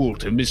a school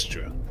to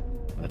Mistra.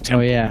 A Oh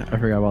temple. yeah, I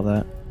forgot about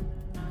that.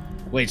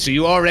 Wait, so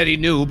you already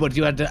knew, but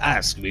you had to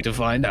ask me to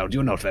find out.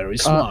 You're not very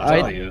smart,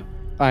 I- are you?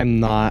 I'm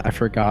not. I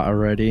forgot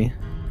already.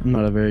 I'm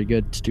not a very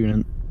good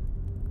student.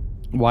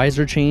 Why is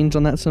there chains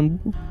on that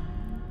symbol?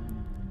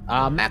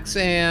 Max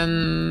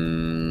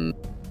and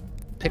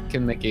Pick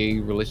can make a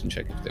religion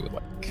check if they would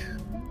like.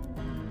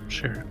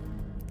 Sure.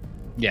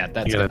 Yeah,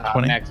 that's You got a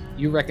 20? Max,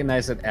 you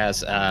recognize it as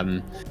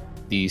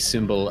the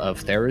symbol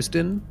of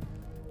Therisden.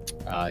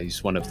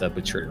 He's one of the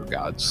betrayer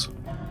gods.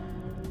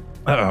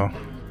 Uh-oh.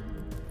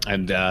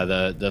 And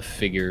the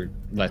figure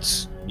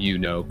lets you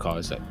know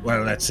cause that.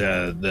 Well, that's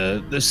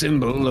the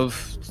symbol of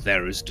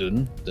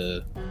Therisden,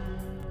 the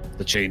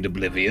chained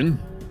oblivion.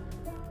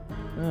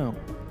 Oh.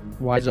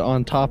 Why is it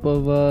on top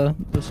of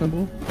the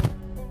symbol?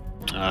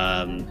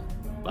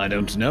 I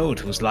don't know.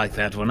 It was like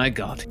that when I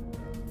got here.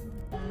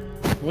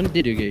 When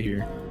did you get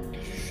here?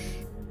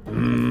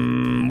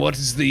 What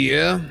is the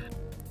year?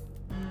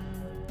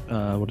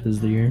 What is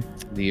the year?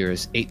 The year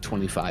is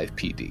 825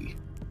 PD.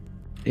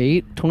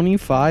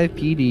 825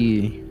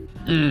 PD.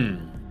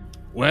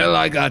 Well,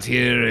 I got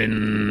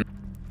here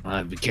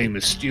I became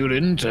a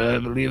student, I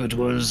believe it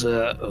was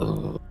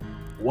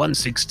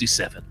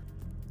 167.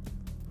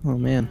 Oh,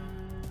 man.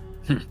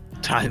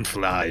 Time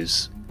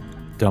flies.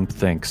 Dump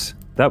thinks.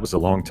 That was a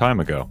long time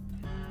ago.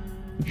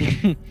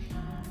 Hey,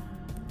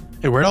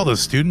 where'd all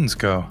those students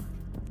go?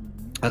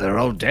 They're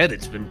all dead.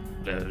 It's been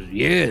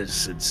years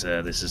since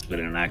this has been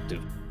an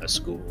active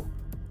school.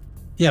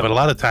 Yeah, but a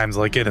lot of times,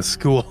 like at a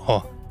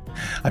school,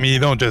 I mean, you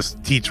don't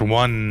just teach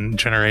one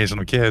generation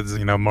of kids,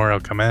 more will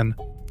come in.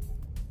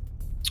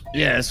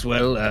 Yes,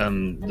 well,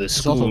 the It's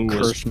school also was...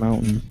 Cursed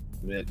Mountain.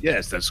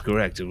 Yes, that's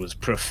correct. It was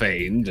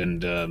profaned,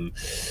 and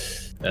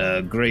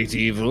great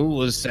evil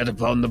was set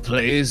upon the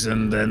place,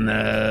 and then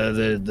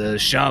the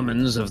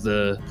shamans of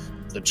the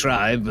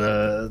tribe,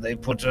 they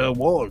put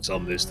walls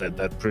on this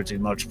that pretty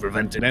much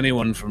prevented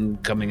anyone from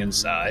coming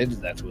inside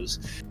that was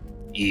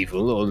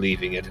evil, or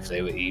leaving it if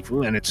they were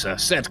evil, and it's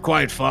set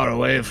quite far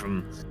away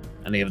from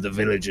any of the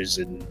villages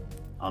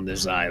on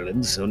this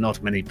island, so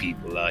not many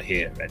people are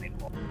here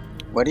anymore.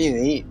 What do you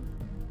eat?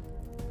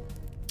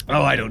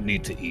 Oh, I don't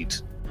need to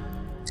eat.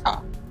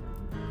 Ah.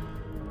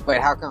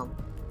 Wait, how come?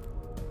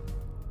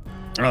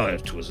 Oh,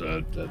 it was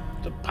the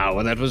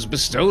power that was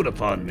bestowed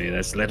upon me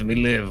that's let me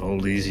live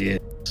all these years.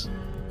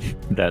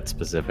 That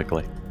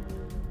specifically.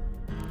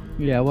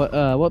 Yeah,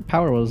 what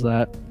power was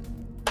that?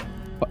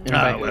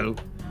 Well,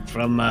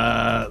 from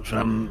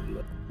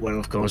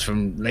of course,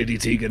 from Lady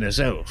Tegan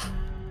herself.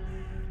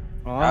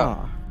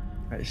 Ah,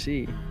 I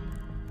see.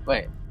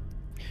 Wait,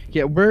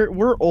 Yeah,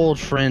 we're old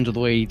friends with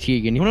Lady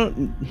Tegan.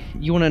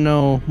 You wanna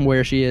know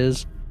where she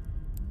is?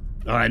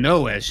 Oh, I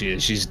know where she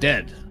is. She's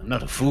dead. I'm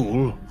not a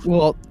fool.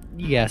 Well,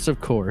 yes,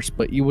 of course.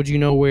 But would you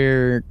know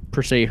where,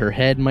 per se, her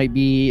head might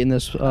be in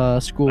this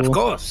school? Of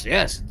course,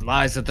 yes. It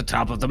lies at the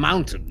top of the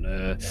mountain,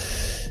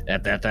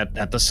 at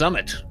the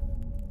summit,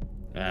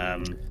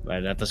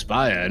 right at the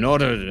spire.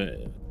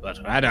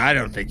 But I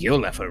don't think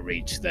you'll ever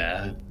reach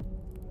there.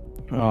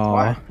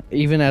 Aw,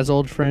 even as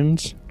old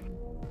friends?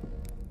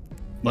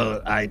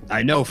 Well,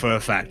 I know for a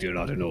fact you're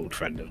not an old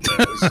friend of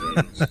theirs.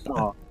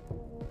 oh,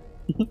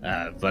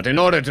 But in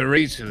order to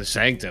reach the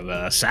sanctum,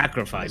 a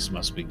sacrifice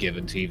must be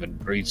given to even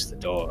breach the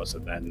doors,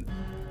 and then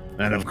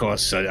of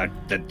course,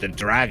 the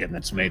dragon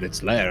that's made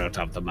its lair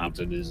atop the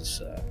mountain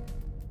is.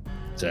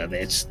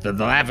 It's the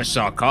lavish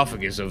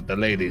sarcophagus of the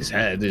lady's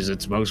head is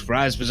its most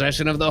prized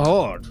possession of the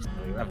horde. So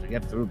you have to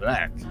get through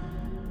that.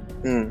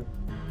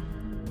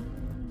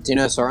 Do you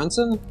know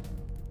Sorensen?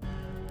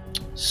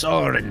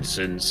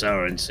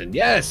 Sorensen.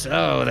 Yes.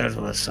 Oh, that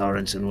was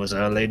Sorensen. Was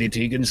Lady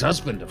Tegan's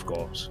husband, of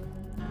course.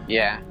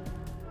 Yeah.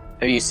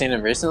 Have you seen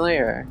him recently,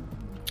 or?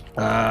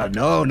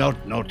 No,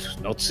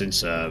 not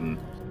since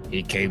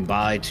he came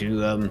by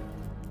to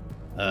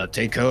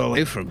take her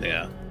away from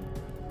here.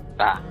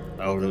 Ah.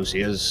 All those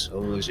years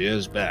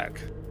back.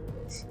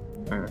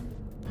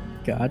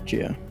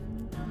 Gotcha.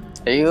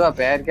 Are you a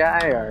bad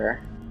guy,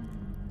 or?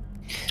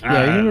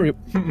 Yeah,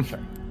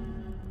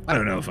 I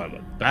don't know if I'm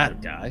a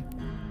bad guy.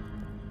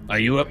 Are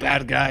you a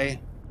bad guy?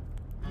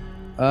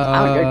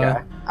 I'm a good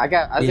guy. I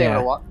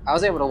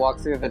was able to walk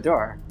through the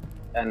door,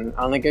 and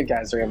only good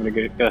guys are able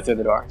to go through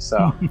the door.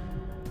 So.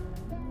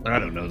 I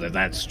don't know that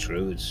that's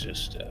true. It's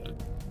just.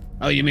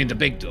 Oh, you mean the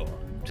big door?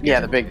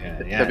 Yeah, the big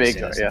door.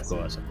 Yes. Of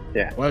course.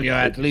 Yeah. Well, you're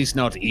at least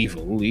not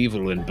evil.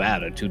 Evil and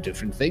bad are two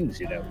different things,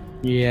 you know.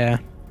 Yeah.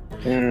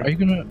 Are you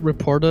gonna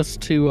report us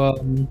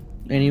to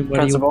anybody?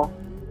 Principal?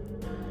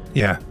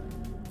 Yeah.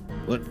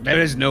 Well, there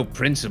is no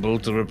principal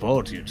to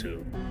report you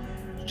to.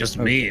 Just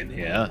me in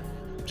here.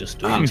 Just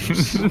doing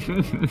this.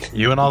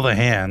 You and all the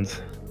hands.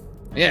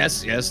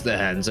 Yes, the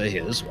hands are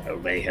his. Well,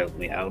 they help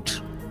me out.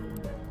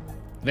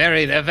 They're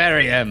very they're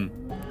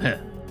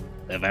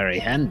very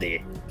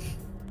handy.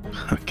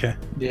 Okay.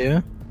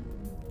 Yeah.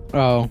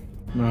 Oh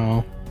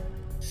no.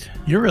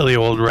 You're really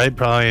old, right?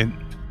 Probably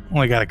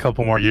only got a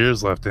couple more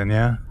years left in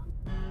you.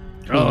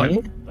 Oh,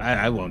 Really?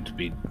 I won't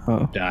be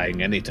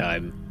dying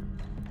anytime.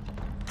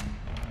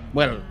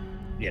 Well,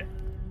 yeah.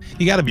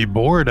 You got to be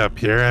bored up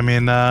here. I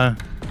mean,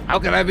 How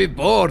can I be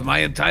bored? My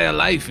entire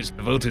life is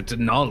devoted to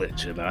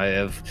knowledge, and I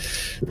have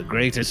the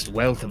greatest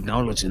wealth of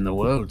knowledge in the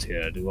world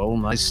here. I do all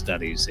my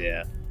studies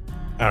here.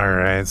 all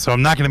right. So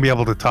I'm not going to be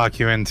able to talk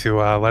you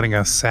into letting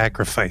us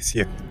sacrifice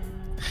you.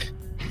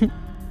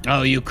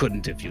 Oh, you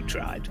couldn't if you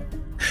tried.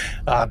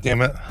 Ah,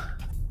 damn it.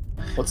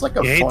 What's like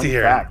a You hate fun to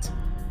hear it. fact?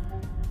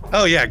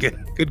 Oh yeah,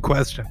 good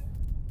question.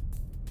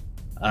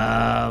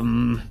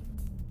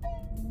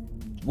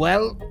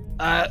 Well,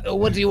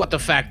 what do you want the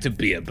fact to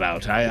be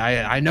about?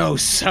 I know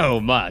so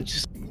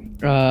much.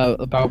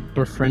 About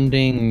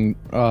befriending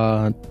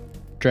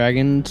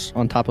dragons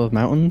on top of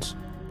mountains.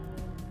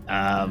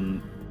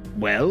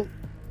 Well,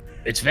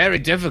 it's very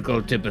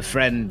difficult to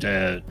befriend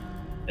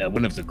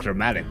one of the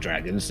chromatic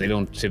dragons. They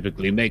don't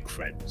typically make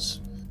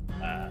friends.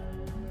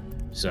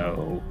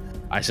 So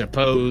I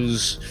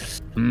suppose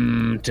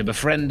to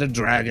befriend a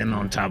dragon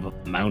on top of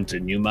a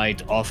mountain, you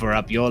might offer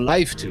up your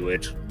life to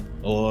it,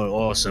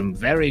 or some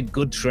very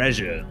good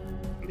treasure,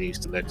 at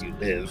least to let you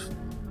live.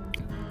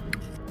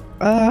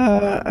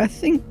 I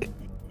think.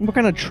 What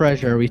kind of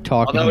treasure are we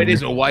talking? Although it here?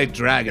 is a white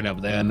dragon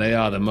up there, and they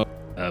are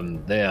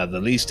the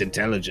least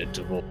intelligent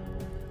of all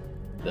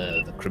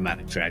the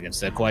chromatic dragons.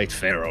 They're quite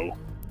feral.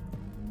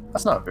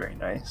 That's not very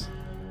nice.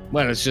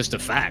 Well, it's just a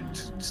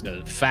fact.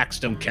 Facts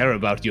don't care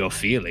about your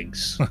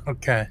feelings.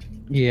 Okay.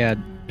 Yeah,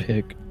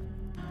 pick.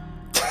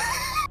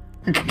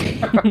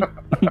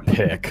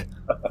 Pick.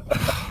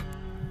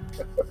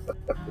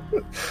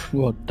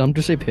 Well, dumb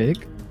to say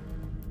pick.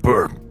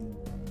 Burp.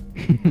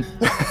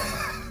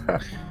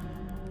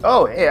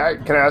 Oh, hey,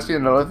 can I ask you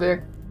another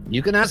thing?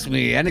 You can ask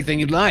me anything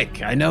you'd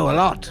like. I know a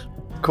lot.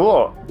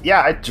 Cool.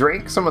 Yeah, I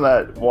drank some of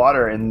that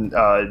water and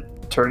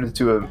turned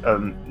into a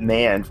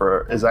man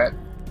is that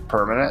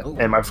permanent? Ooh.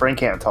 And my friend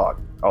can't talk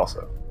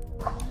also.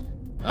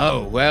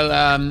 Oh,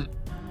 well,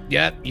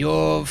 yeah,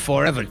 you're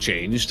forever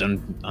changed,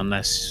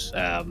 unless,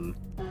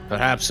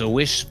 perhaps a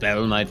wish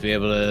spell might be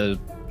able to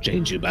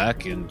change you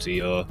back into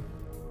your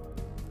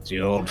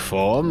old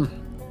form.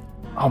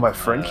 Oh, my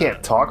friend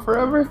can't talk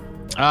forever?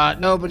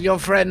 No, but your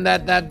friend,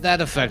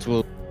 that effect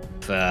will,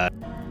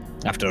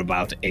 after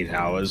about 8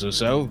 hours or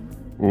so.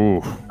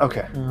 Ooh.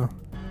 Okay.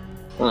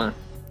 Oh.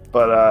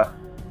 But,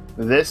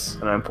 this,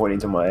 and I'm pointing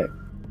to my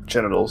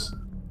genitals,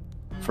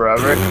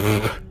 forever?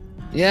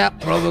 Yeah,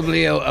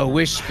 probably a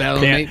wish spell.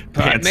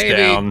 Pants maybe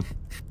down.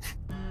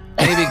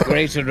 maybe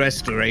greater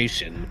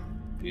restoration.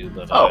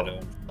 But Oh.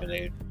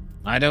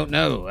 I don't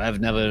know.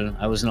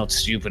 I was not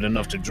stupid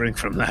enough to drink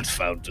from that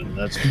fountain.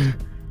 That's.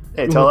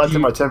 Hey, tell that to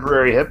my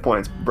temporary hit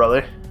points,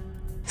 brother.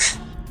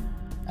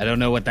 I don't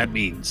know what that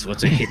means.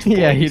 What's a hit point?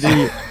 Yeah,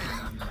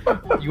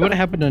 you wouldn't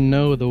happen to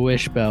know the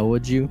wish spell,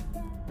 would you?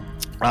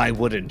 I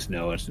wouldn't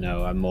know it.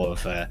 No, I'm more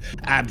of a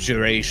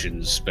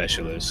abjuration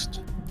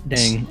specialist.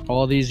 Dang,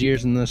 all these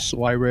years in this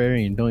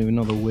library and don't even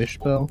know the wish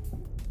spell?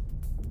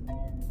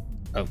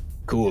 Oh,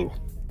 cool.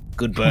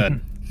 Good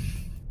burn.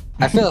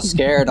 I feel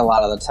scared a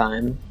lot of the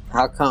time.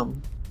 How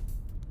come?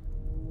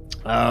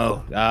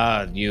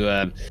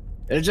 You,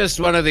 it's just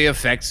one of the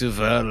effects of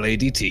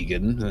Lady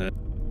Tegan.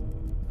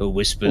 Her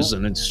whispers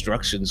and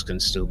instructions can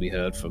still be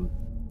heard from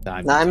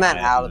time No, to I meant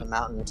time. out of the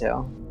mountain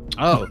too.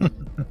 Oh.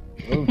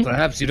 Well,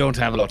 perhaps you don't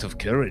have a lot of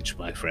courage,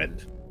 my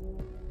friend.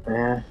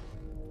 Yeah.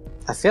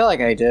 I feel like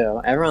I do.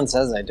 Everyone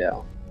says I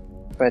do.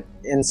 But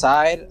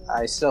inside,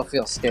 I still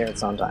feel scared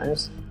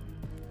sometimes.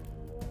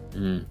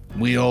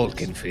 We all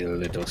can feel a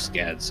little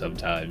scared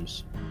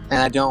sometimes.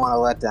 And I don't want to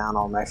let down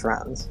all my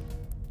friends.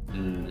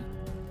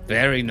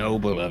 Very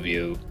noble of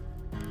you.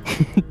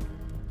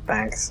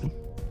 Thanks.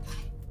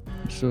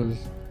 So,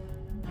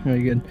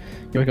 really good.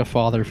 You're like a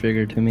father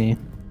figure to me.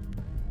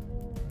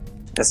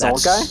 This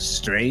old guy?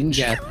 Strange.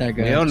 Yeah, that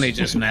guy. We only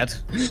just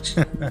met.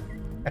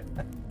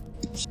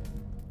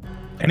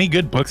 Any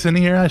good books in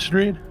here I should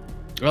read?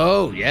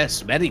 Oh,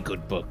 yes, many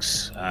good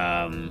books.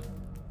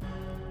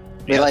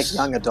 We like yes.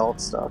 young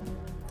adult stuff.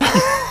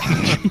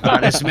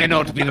 This may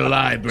not be the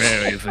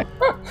library.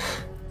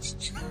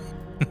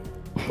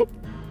 You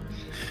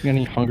got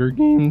any Hunger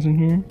Games in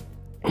here?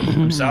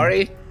 I'm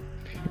sorry?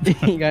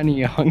 You got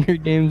any Hunger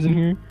Games in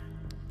here?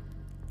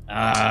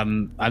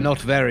 I'm not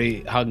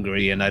very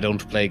hungry and I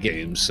don't play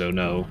games, so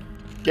no.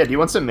 Yeah, do you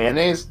want some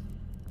mayonnaise?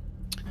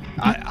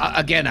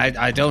 I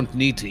don't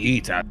need to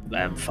eat.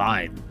 I'm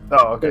fine.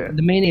 Oh, okay.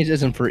 The mayonnaise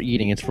isn't for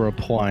eating, it's for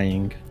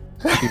applying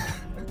to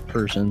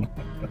person.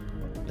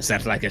 Is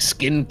that like a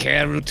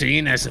skincare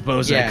routine? I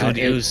suppose I Yeah, could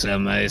use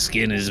some. My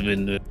skin has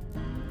been It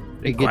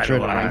quite gets a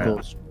rid of while.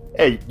 wrinkles.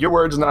 Hey, your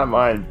words, not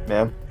mine,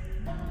 man.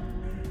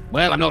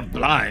 Well, I'm not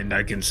blind.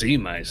 I can see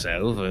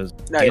myself.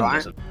 No, you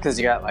aren't. Because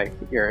you got like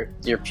your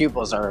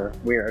pupils are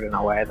weird in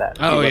a way that.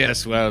 Oh, people-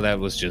 yes. Well, that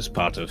was just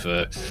part of,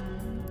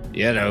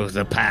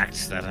 the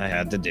pact that I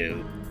had to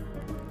do.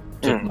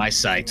 Took my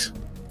sight.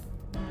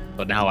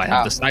 But now I have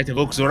Ah. the sight of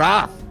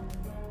Uxurath.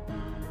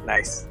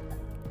 Nice.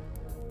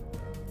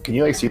 Can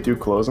you, like, see through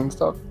clothes and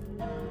stuff?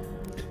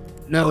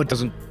 No, it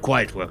doesn't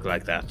quite work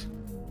like that.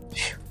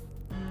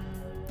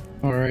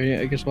 Alright,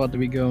 I guess we'll have to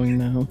be going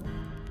now.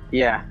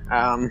 Yeah.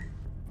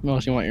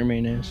 Unless you want your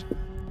mayonnaise.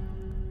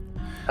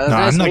 I was No, gonna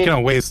I'm not say-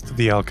 gonna waste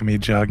the alchemy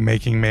jug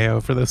making mayo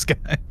for this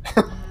guy.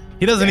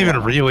 He doesn't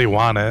even really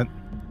want it.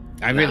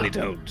 I really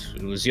don't.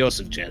 It was your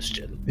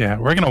suggestion. Yeah,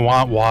 we're gonna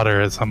want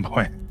water at some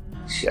point.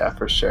 Yeah,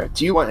 for sure.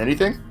 Do you want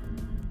anything?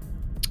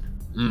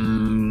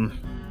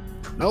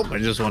 Nope, I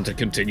just want to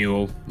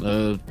continue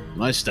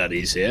my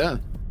studies here.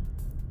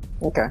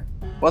 Okay.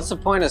 What's the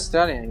point of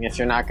studying if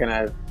you're not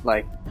gonna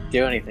like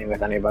do anything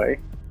with anybody?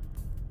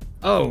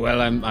 Oh,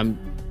 well,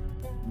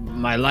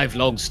 my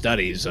lifelong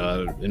studies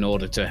are in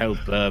order to help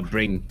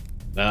bring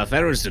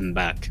Ferriston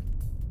back.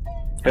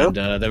 Who? And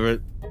there were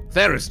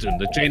Ferriston,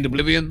 the Chained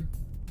Oblivion.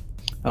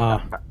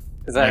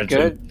 Is that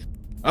good?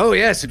 Oh,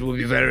 yes, it will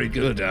be very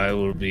good. I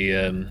will be,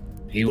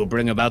 he will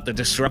bring about the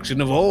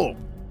destruction of all.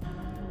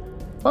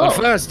 But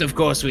first, of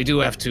course, we do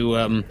have to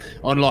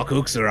unlock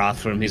Uxaroth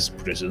from his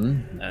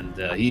prison, and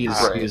he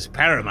is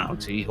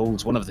paramount. He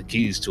holds one of the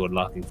keys to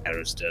unlocking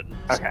Ferriston.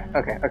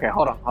 Okay.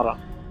 Hold on.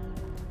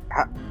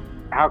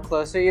 How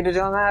close are you to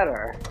doing that,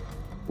 or?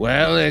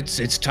 Well,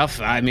 it's tough.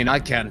 I mean, I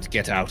can't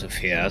get out of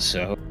here,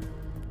 so.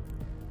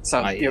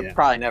 So you'll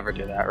probably never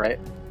do that, right?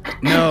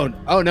 No.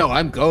 Oh no,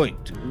 I'm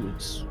going to.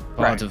 It's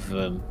part of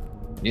it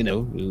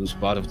was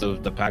part of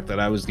the pact that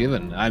I was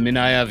given. I mean,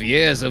 I have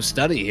years of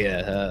study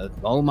here,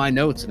 all my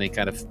notes, and he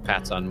kind of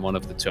pats on one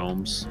of the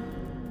tomes.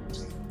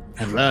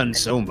 I've learned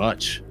so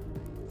much.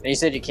 And you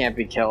said you can't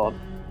be killed.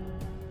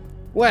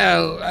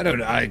 Well, I don't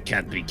know. I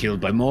can't be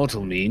killed by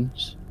mortal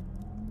means.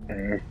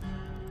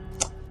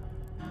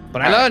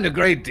 But I learned a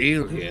great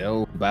deal here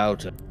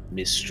about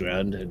Mystra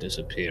and her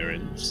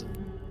disappearance.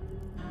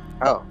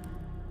 Oh.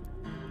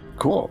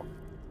 Cool.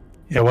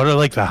 Yeah, what are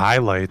like the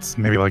highlights?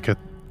 Maybe like a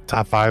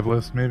top 5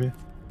 list, maybe?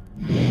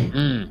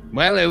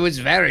 Well, it was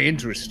very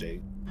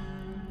interesting.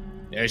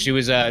 Yeah, she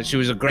was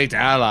a great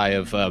ally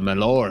of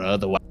Melora,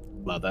 the White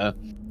Mother.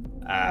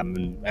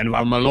 And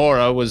while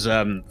Melora was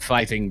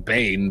fighting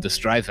Bane, the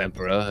Strife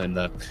Emperor, in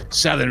the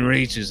southern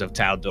reaches of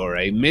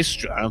Taldore,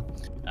 Mystra,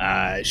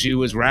 she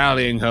was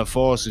rallying her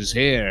forces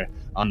here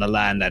on the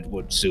land that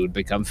would soon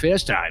become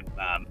Fierstein.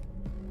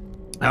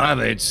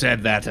 However, it's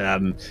said that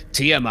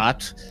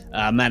Tiamat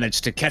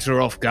managed to catch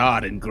her off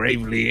guard and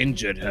gravely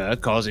injured her,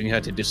 causing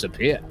her to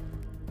disappear.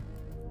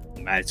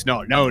 It's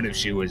not known if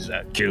she was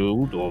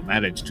killed or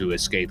managed to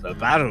escape a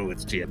battle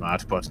with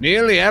Tiamat, but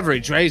nearly every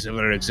trace of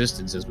her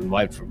existence has been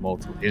wiped from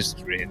mortal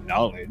history and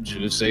knowledge,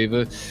 save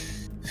a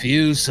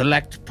few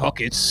select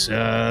pockets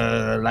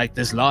like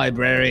this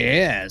library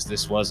here, as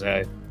this was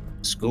a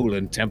school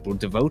and temple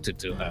devoted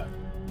to her.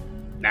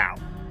 Now,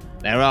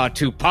 there are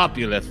 2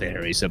 popular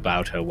theories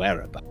about her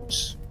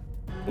whereabouts.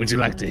 Would you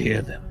like to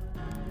hear them?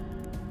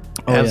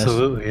 Oh,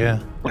 absolutely,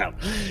 yes. Well,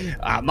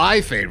 my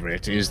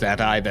favorite is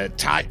that either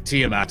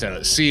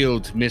Tiamat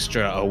sealed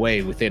Mystra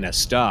away within a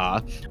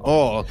star,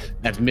 or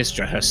that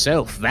Mystra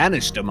herself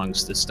vanished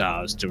amongst the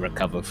stars to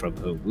recover from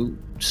her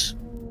wounds.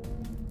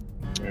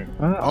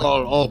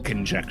 All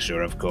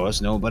conjecture, of course.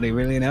 Nobody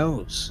really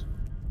knows.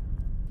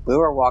 We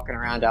were walking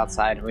around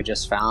outside and we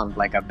just found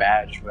like a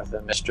badge with a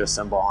Mystra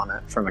symbol on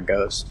it from a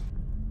ghost.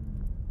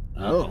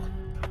 Oh,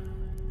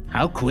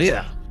 how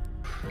queer.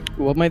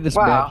 What might this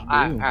badge do?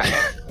 I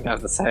don't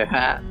have to say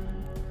that.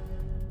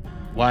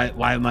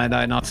 Why might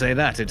I not say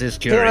that? It is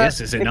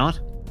curious, is it not?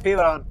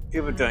 People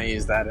don't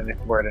use that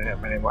word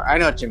anymore. I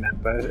know what you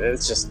meant, but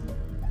it's just,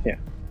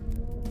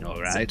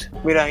 All right.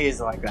 We don't use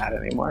it like that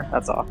anymore.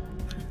 That's all.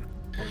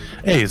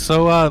 Hey,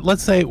 so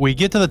let's say we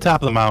get to the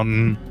top of the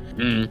mountain,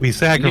 we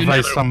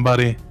sacrifice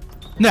somebody.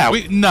 No.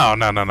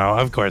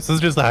 Of course, this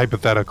is just a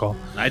hypothetical.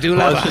 I do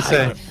love a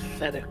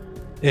hypothetical.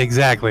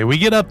 Exactly. We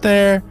get up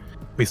there,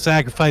 we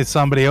sacrifice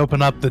somebody,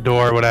 open up the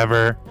door,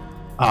 whatever.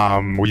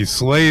 We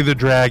slay the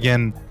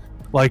dragon.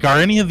 Like, are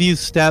any of these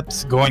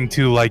steps going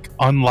to like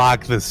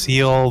unlock the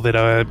seal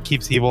that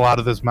keeps evil out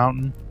of this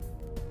mountain?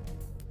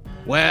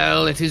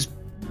 Well, it is.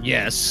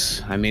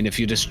 Yes. I mean, if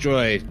you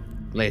destroy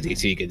Lady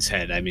Tegan's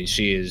head, I mean,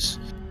 she is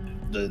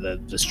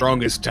the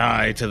strongest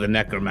tie to the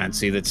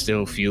necromancy that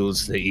still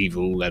fuels the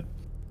evil that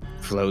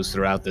flows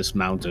throughout this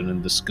mountain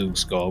and the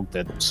Skoogskog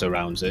that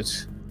surrounds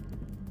it.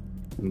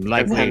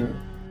 Likely,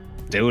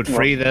 they would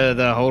free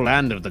the whole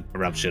land of the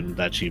corruption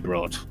that she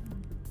brought.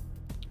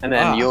 And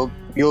then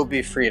you'll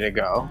be free to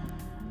go.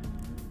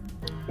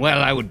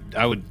 Well, I would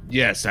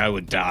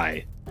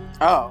die.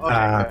 Oh,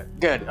 okay,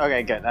 good.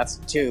 Okay, good. That's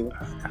two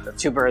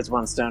birds,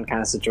 one stone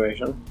kind of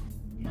situation.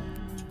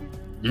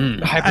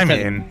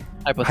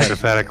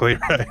 Hypothetically,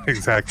 right?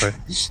 Exactly.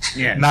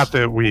 Yeah. Not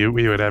that we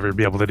would ever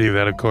be able to do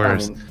that, of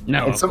course.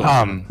 No.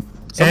 Someone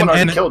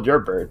already killed your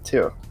bird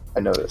too.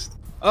 I noticed.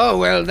 Oh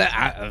well,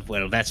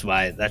 that's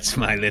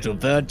my little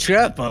bird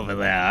Chirp over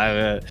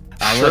there.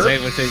 I was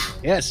able to.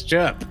 Yes,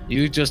 Chirp.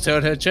 You just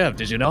heard her chirp,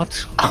 did you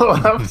not? Oh,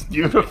 that was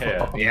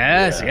beautiful.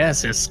 Yes,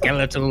 her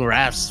skeletal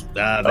rasp.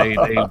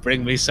 They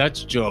bring me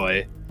such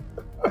joy.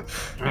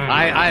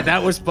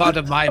 That was part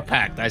of my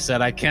pact. I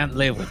said I can't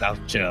live without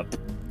Chirp.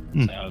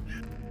 So.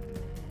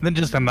 Then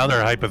just another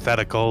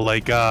hypothetical,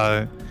 like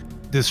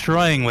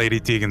destroying Lady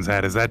Tegan's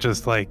head. Is that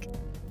just like,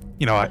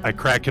 I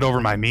crack it over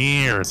my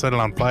knee or set it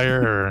on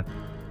fire, or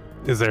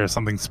is there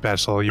something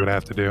special you would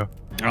have to do?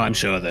 Oh, I'm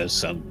sure there's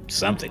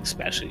something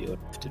special you would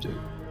have to do.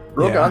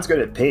 Rogan's good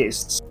at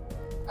pastes,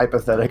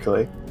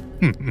 hypothetically.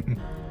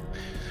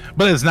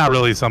 But it's not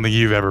really something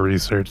you've ever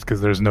researched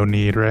because there's no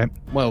need, right?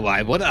 Well,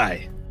 why would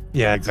I?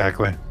 Yeah,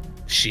 exactly.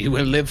 She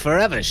will live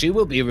forever. She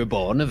will be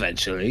reborn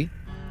eventually.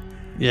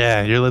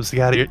 Yeah, your lips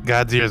to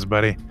God's ears,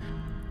 buddy.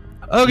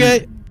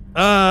 Okay.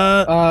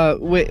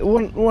 Wait,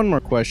 one more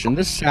question.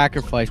 This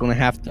sacrifice, when it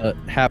have to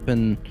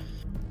happen,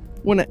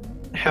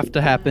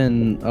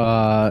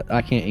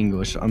 I can't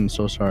English. I'm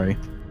so sorry.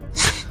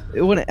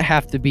 It wouldn't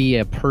have to be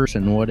a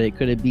person, would it?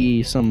 Could it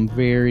be some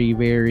very,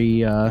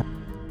 very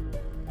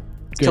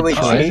Till we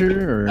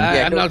treasure? Or?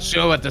 I'm not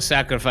sure what the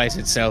sacrifice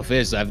itself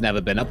is. I've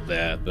never been up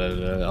there,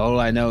 but all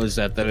I know is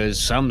that there is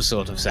some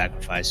sort of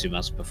sacrifice you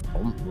must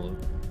perform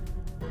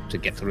to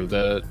get through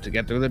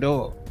the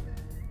door.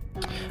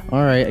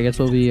 All right, I guess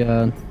we'll be.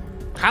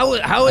 How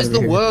is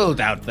the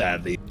world out there?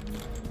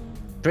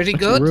 Pretty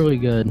good. It's really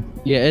good.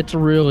 Yeah, it's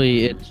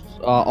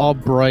all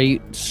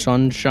bright,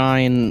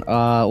 sunshine.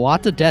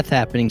 Lots of death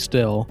happening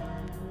still.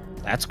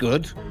 That's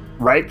good.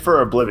 Ripe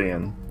for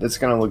oblivion. It's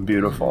gonna look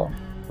beautiful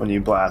when you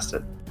blast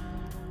it.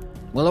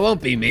 Well, it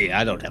won't be me.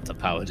 I don't have the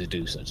power to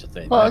do such a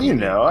thing. Well, you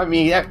know, I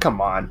mean, yeah, come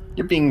on.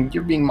 You're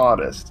being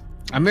modest.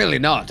 I'm really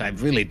not. I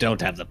really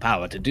don't have the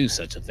power to do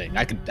such a thing.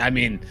 I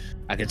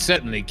could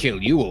certainly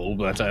kill you all,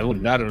 but I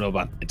don't know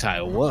about the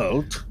entire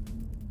world.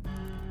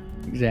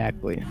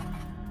 Exactly.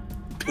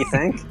 You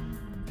think?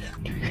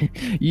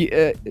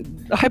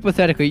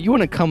 Hypothetically, you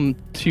want to come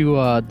to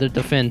the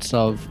defense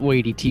of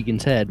Lady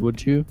Tegan's head,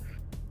 would you?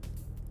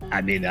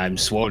 I mean, I'm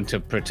sworn to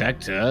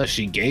protect her.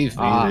 She gave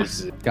me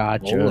this.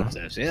 Gotcha. All of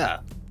this, yeah.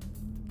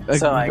 A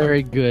So, like-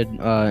 very good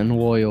and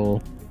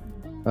loyal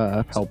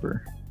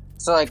helper.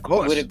 So, like, Of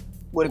course.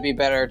 would it be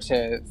better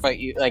to fight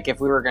you? Like, if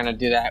we were gonna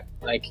do that,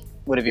 like,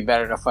 would it be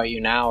better to fight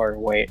you now or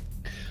wait?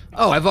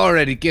 Oh, I've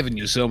already given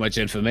you so much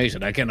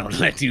information. I cannot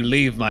let you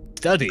leave my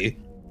study.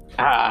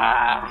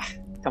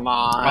 Come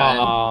on.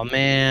 Oh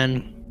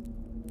man,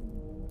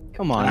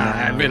 come on!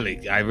 I now. really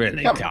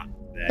Come- can't.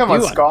 Come on,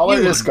 You scholar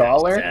to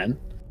understand.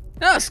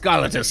 scholar.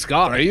 Scholar to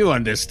scholar, you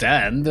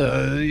understand.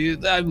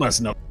 I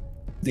must know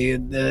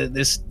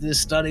this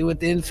study with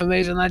the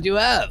information that you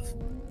have.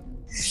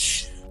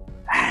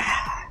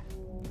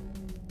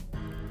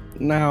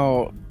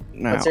 Now,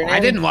 What's your name? I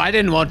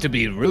didn't want to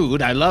be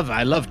rude. I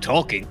love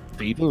talking to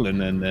people and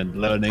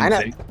learning I know.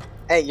 things.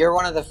 Hey, you're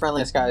one of the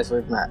friendliest guys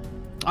we've met.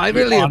 I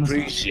really Honestly.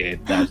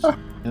 appreciate that.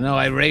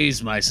 I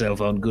raised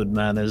myself on good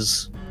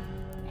manners.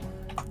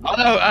 Oh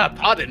no,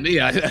 pardon me.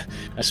 I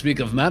speak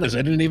of manners.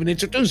 I didn't even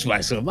introduce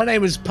myself. My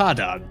name is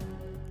Pardon.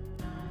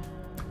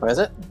 What is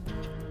it?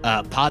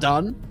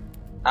 Pardon?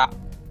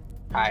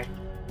 Hi,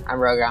 I'm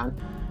Rogan.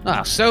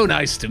 Ah, so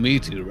nice to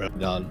meet you,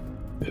 Rogan.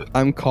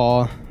 I'm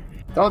Caw.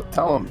 Don't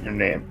tell him your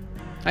name.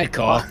 Hi,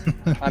 Caw.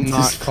 I'm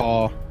not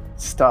Caw.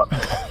 Stop,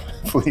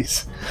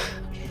 please.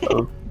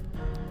 Oh.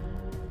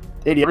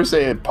 Hey, do you ever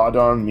say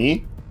pardon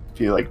me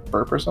if you like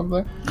burp or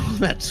something?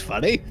 That's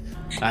funny.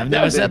 I've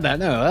never said that.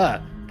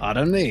 No.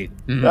 Pardon me.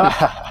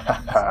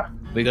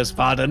 Because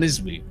pardon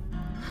is me.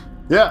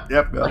 Yep.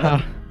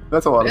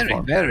 That's a lot of Very,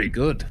 fun. very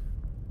good.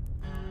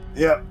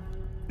 Yep,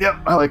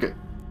 I like it.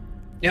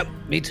 Yep,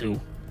 me too.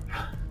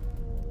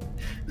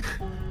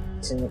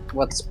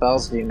 What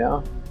spells do you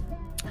know?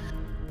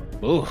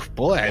 Oh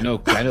boy, I know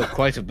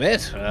quite a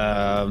bit.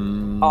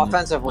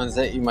 Offensive ones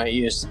that you might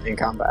use in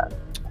combat.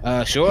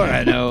 Sure,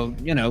 I know.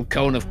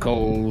 Cone of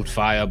Cold,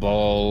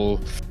 Fireball,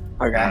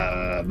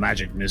 Okay.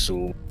 Magic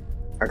Missile.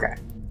 Okay.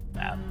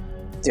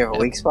 Do you have a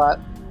weak spot?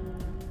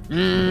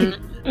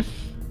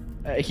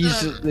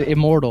 He's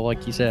immortal,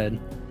 like you said.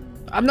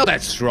 I'm not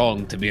that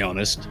strong, to be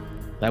honest.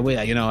 That way,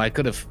 I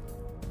could have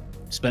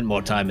spent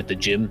more time at the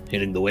gym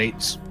hitting the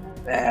weights.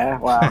 Yeah.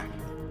 Wow.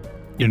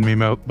 You and me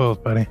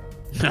both, buddy.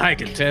 I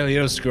can tell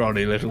you're a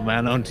scrawny little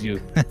man, aren't you?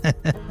 So,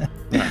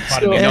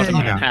 Not even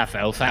yeah. half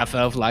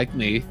elf like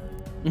me.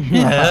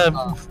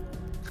 Yeah.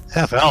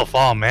 Half elf,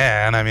 oh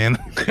man. I mean,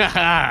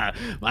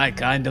 My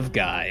kind of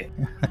guy.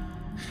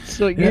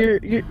 So you're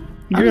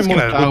I'm just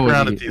gonna look immortality.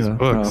 around at these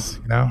books,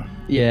 you know?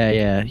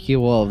 Yeah. He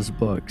loves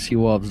books. He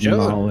loves Sure.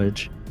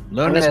 knowledge.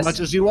 Learn I'm as gonna much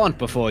as you want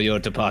before your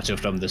departure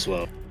from this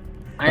world.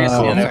 I'm gonna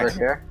stand over thanks.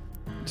 here.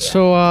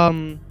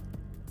 So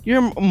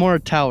your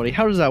immortality.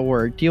 How does that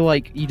work? Do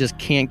you just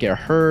can't get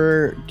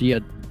hurt? Do you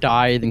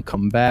die then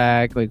come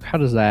back? Like how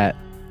does that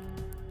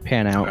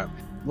pan out? Okay.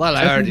 Well,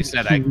 I I already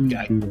think said you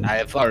I do.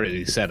 have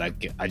already said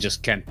I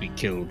just can't be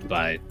killed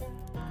by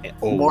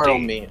old Mortal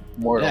age. meat.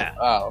 Mortal. Yeah.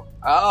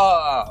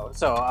 Oh.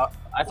 So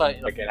I thought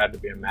like it had to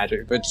be a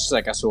magic, but just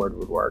like a sword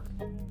would work.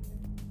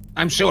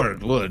 I'm sure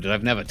it would.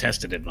 I've never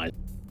tested it myself.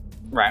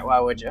 Right? Why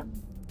would you?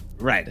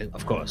 Right,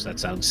 of course, that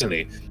sounds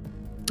silly.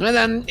 And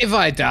then, if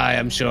I die,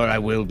 I'm sure I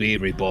will be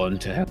reborn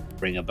to help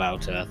bring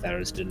about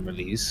Theriston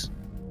release.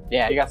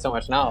 Yeah, you got so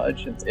much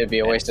knowledge. It'd be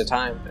a waste of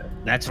time.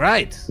 That's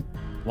right.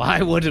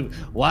 Why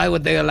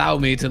would they allow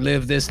me to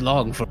live this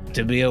long for it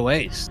to be a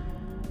waste?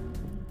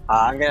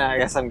 I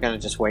guess I'm gonna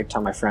just wait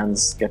till my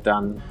friends get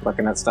done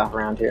looking at stuff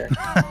around here.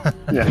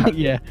 Yeah.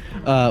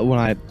 Yeah. When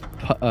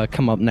I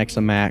come up next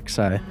to Max,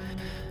 I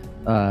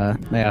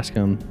ask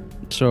him.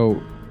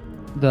 So,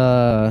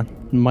 the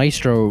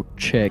Maestro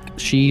chick,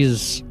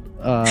 she's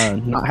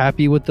not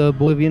happy with the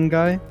Oblivion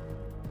guy.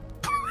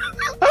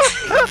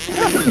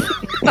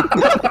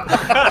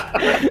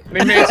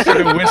 They made sure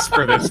to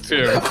whisper this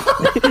too.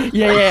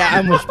 Yeah.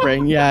 I'm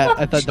whispering. Yeah,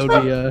 I thought that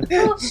would be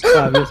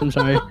obvious. I'm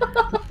sorry.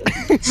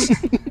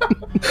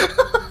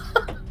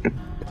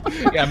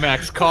 Yeah,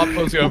 Max, Caw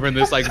pulls you over in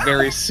this like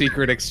very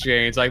secret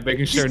exchange, like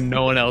making sure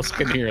no one else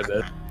can hear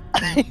this.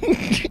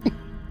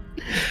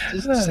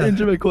 Just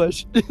answer my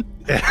question.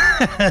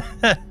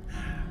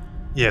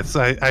 Yes,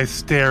 I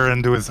stare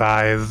into his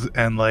eyes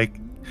and like,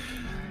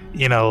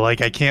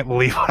 I can't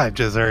believe what I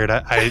just heard.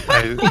 I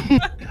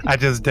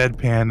just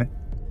deadpan.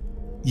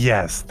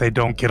 Yes, they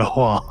don't get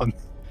along.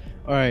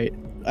 All right,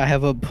 I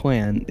have a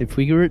plan. If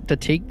we were to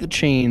take the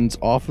chains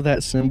off of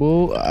that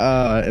symbol,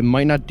 it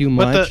might not do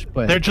much,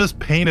 but they're just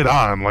painted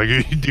on. Like,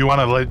 do you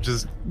want to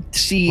just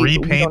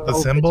repaint the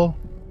symbol?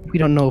 We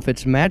don't know if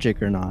it's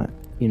magic or not.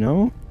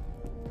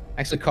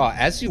 Actually, Caw,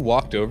 as you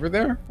walked over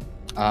there,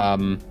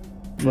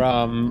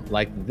 from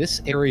like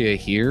this area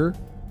here,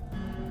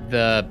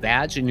 the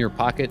badge in your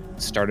pocket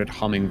started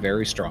humming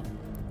very strong.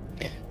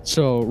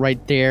 So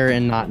right there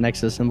and not next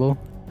to the symbol?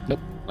 Nope,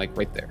 like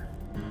right there.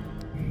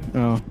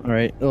 Oh, all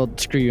right. Well,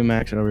 screw you,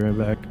 Max. I'll be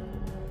right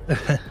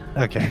back.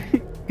 Okay.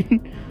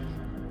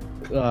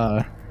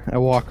 I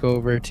walk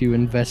over to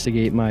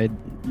investigate my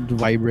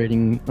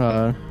vibrating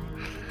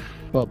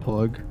butt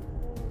plug.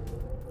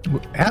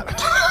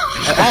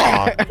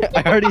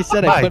 I already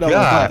said I put it on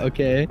my butt,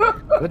 okay?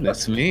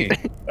 Goodness me.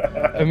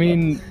 I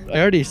mean, I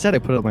already said I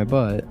put it on my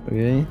butt,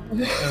 okay?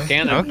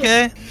 Canon.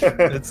 Okay.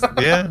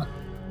 Yeah.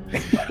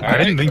 I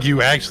didn't think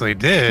you actually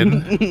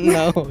did.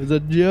 No, it's a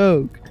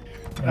joke.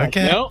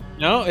 Okay.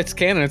 No, it's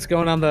canon. It's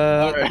going on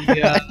the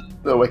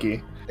The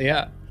wiki.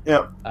 yeah.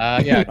 Yep.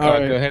 Yeah. Caw,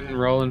 Alright. Go ahead and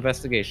roll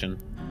investigation.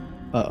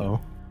 Uh-oh.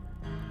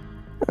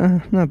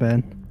 Not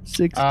bad.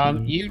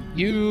 16.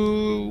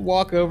 You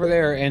walk over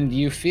there and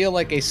you feel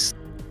like a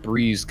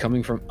breeze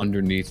coming from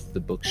underneath the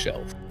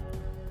bookshelf.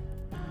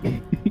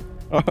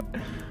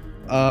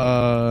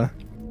 I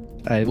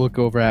look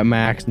over at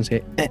Max and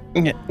say,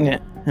 and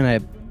I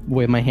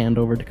wave my hand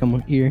over to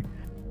come here.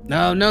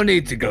 No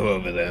need to go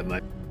over there,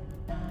 mate.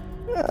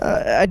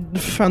 I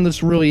found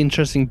this really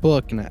interesting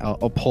book, and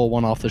I'll pull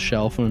one off the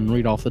shelf and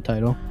read off the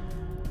title.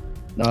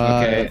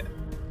 Okay.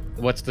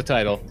 What's the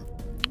title?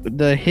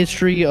 The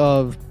History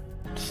of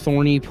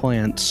Thorny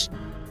Plants.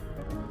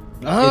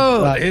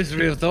 Oh, the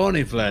history of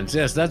thorny plants.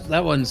 Yes,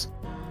 that one's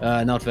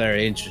not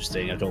very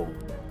interesting at all.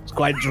 It's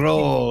quite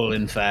droll,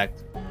 in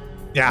fact.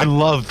 Yeah, I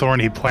love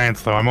thorny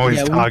plants, though. I'm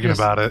always talking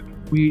about it.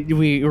 We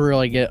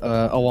really get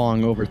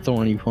along over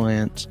thorny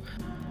plants.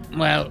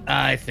 Well,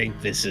 I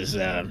think this is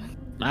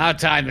our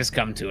time has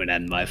come to an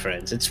end, my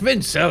friends. It's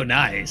been so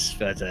nice,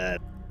 but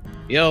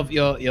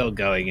you're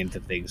going into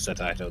things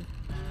that I don't.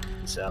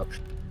 So,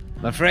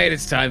 I'm afraid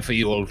it's time for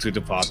you all to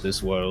depart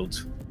this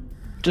world.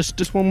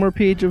 Just one more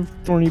page of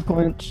thorny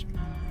plants.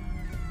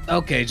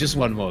 Okay, just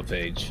one more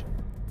page.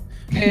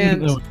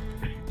 And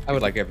I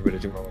would like everybody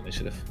to roll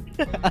initiative.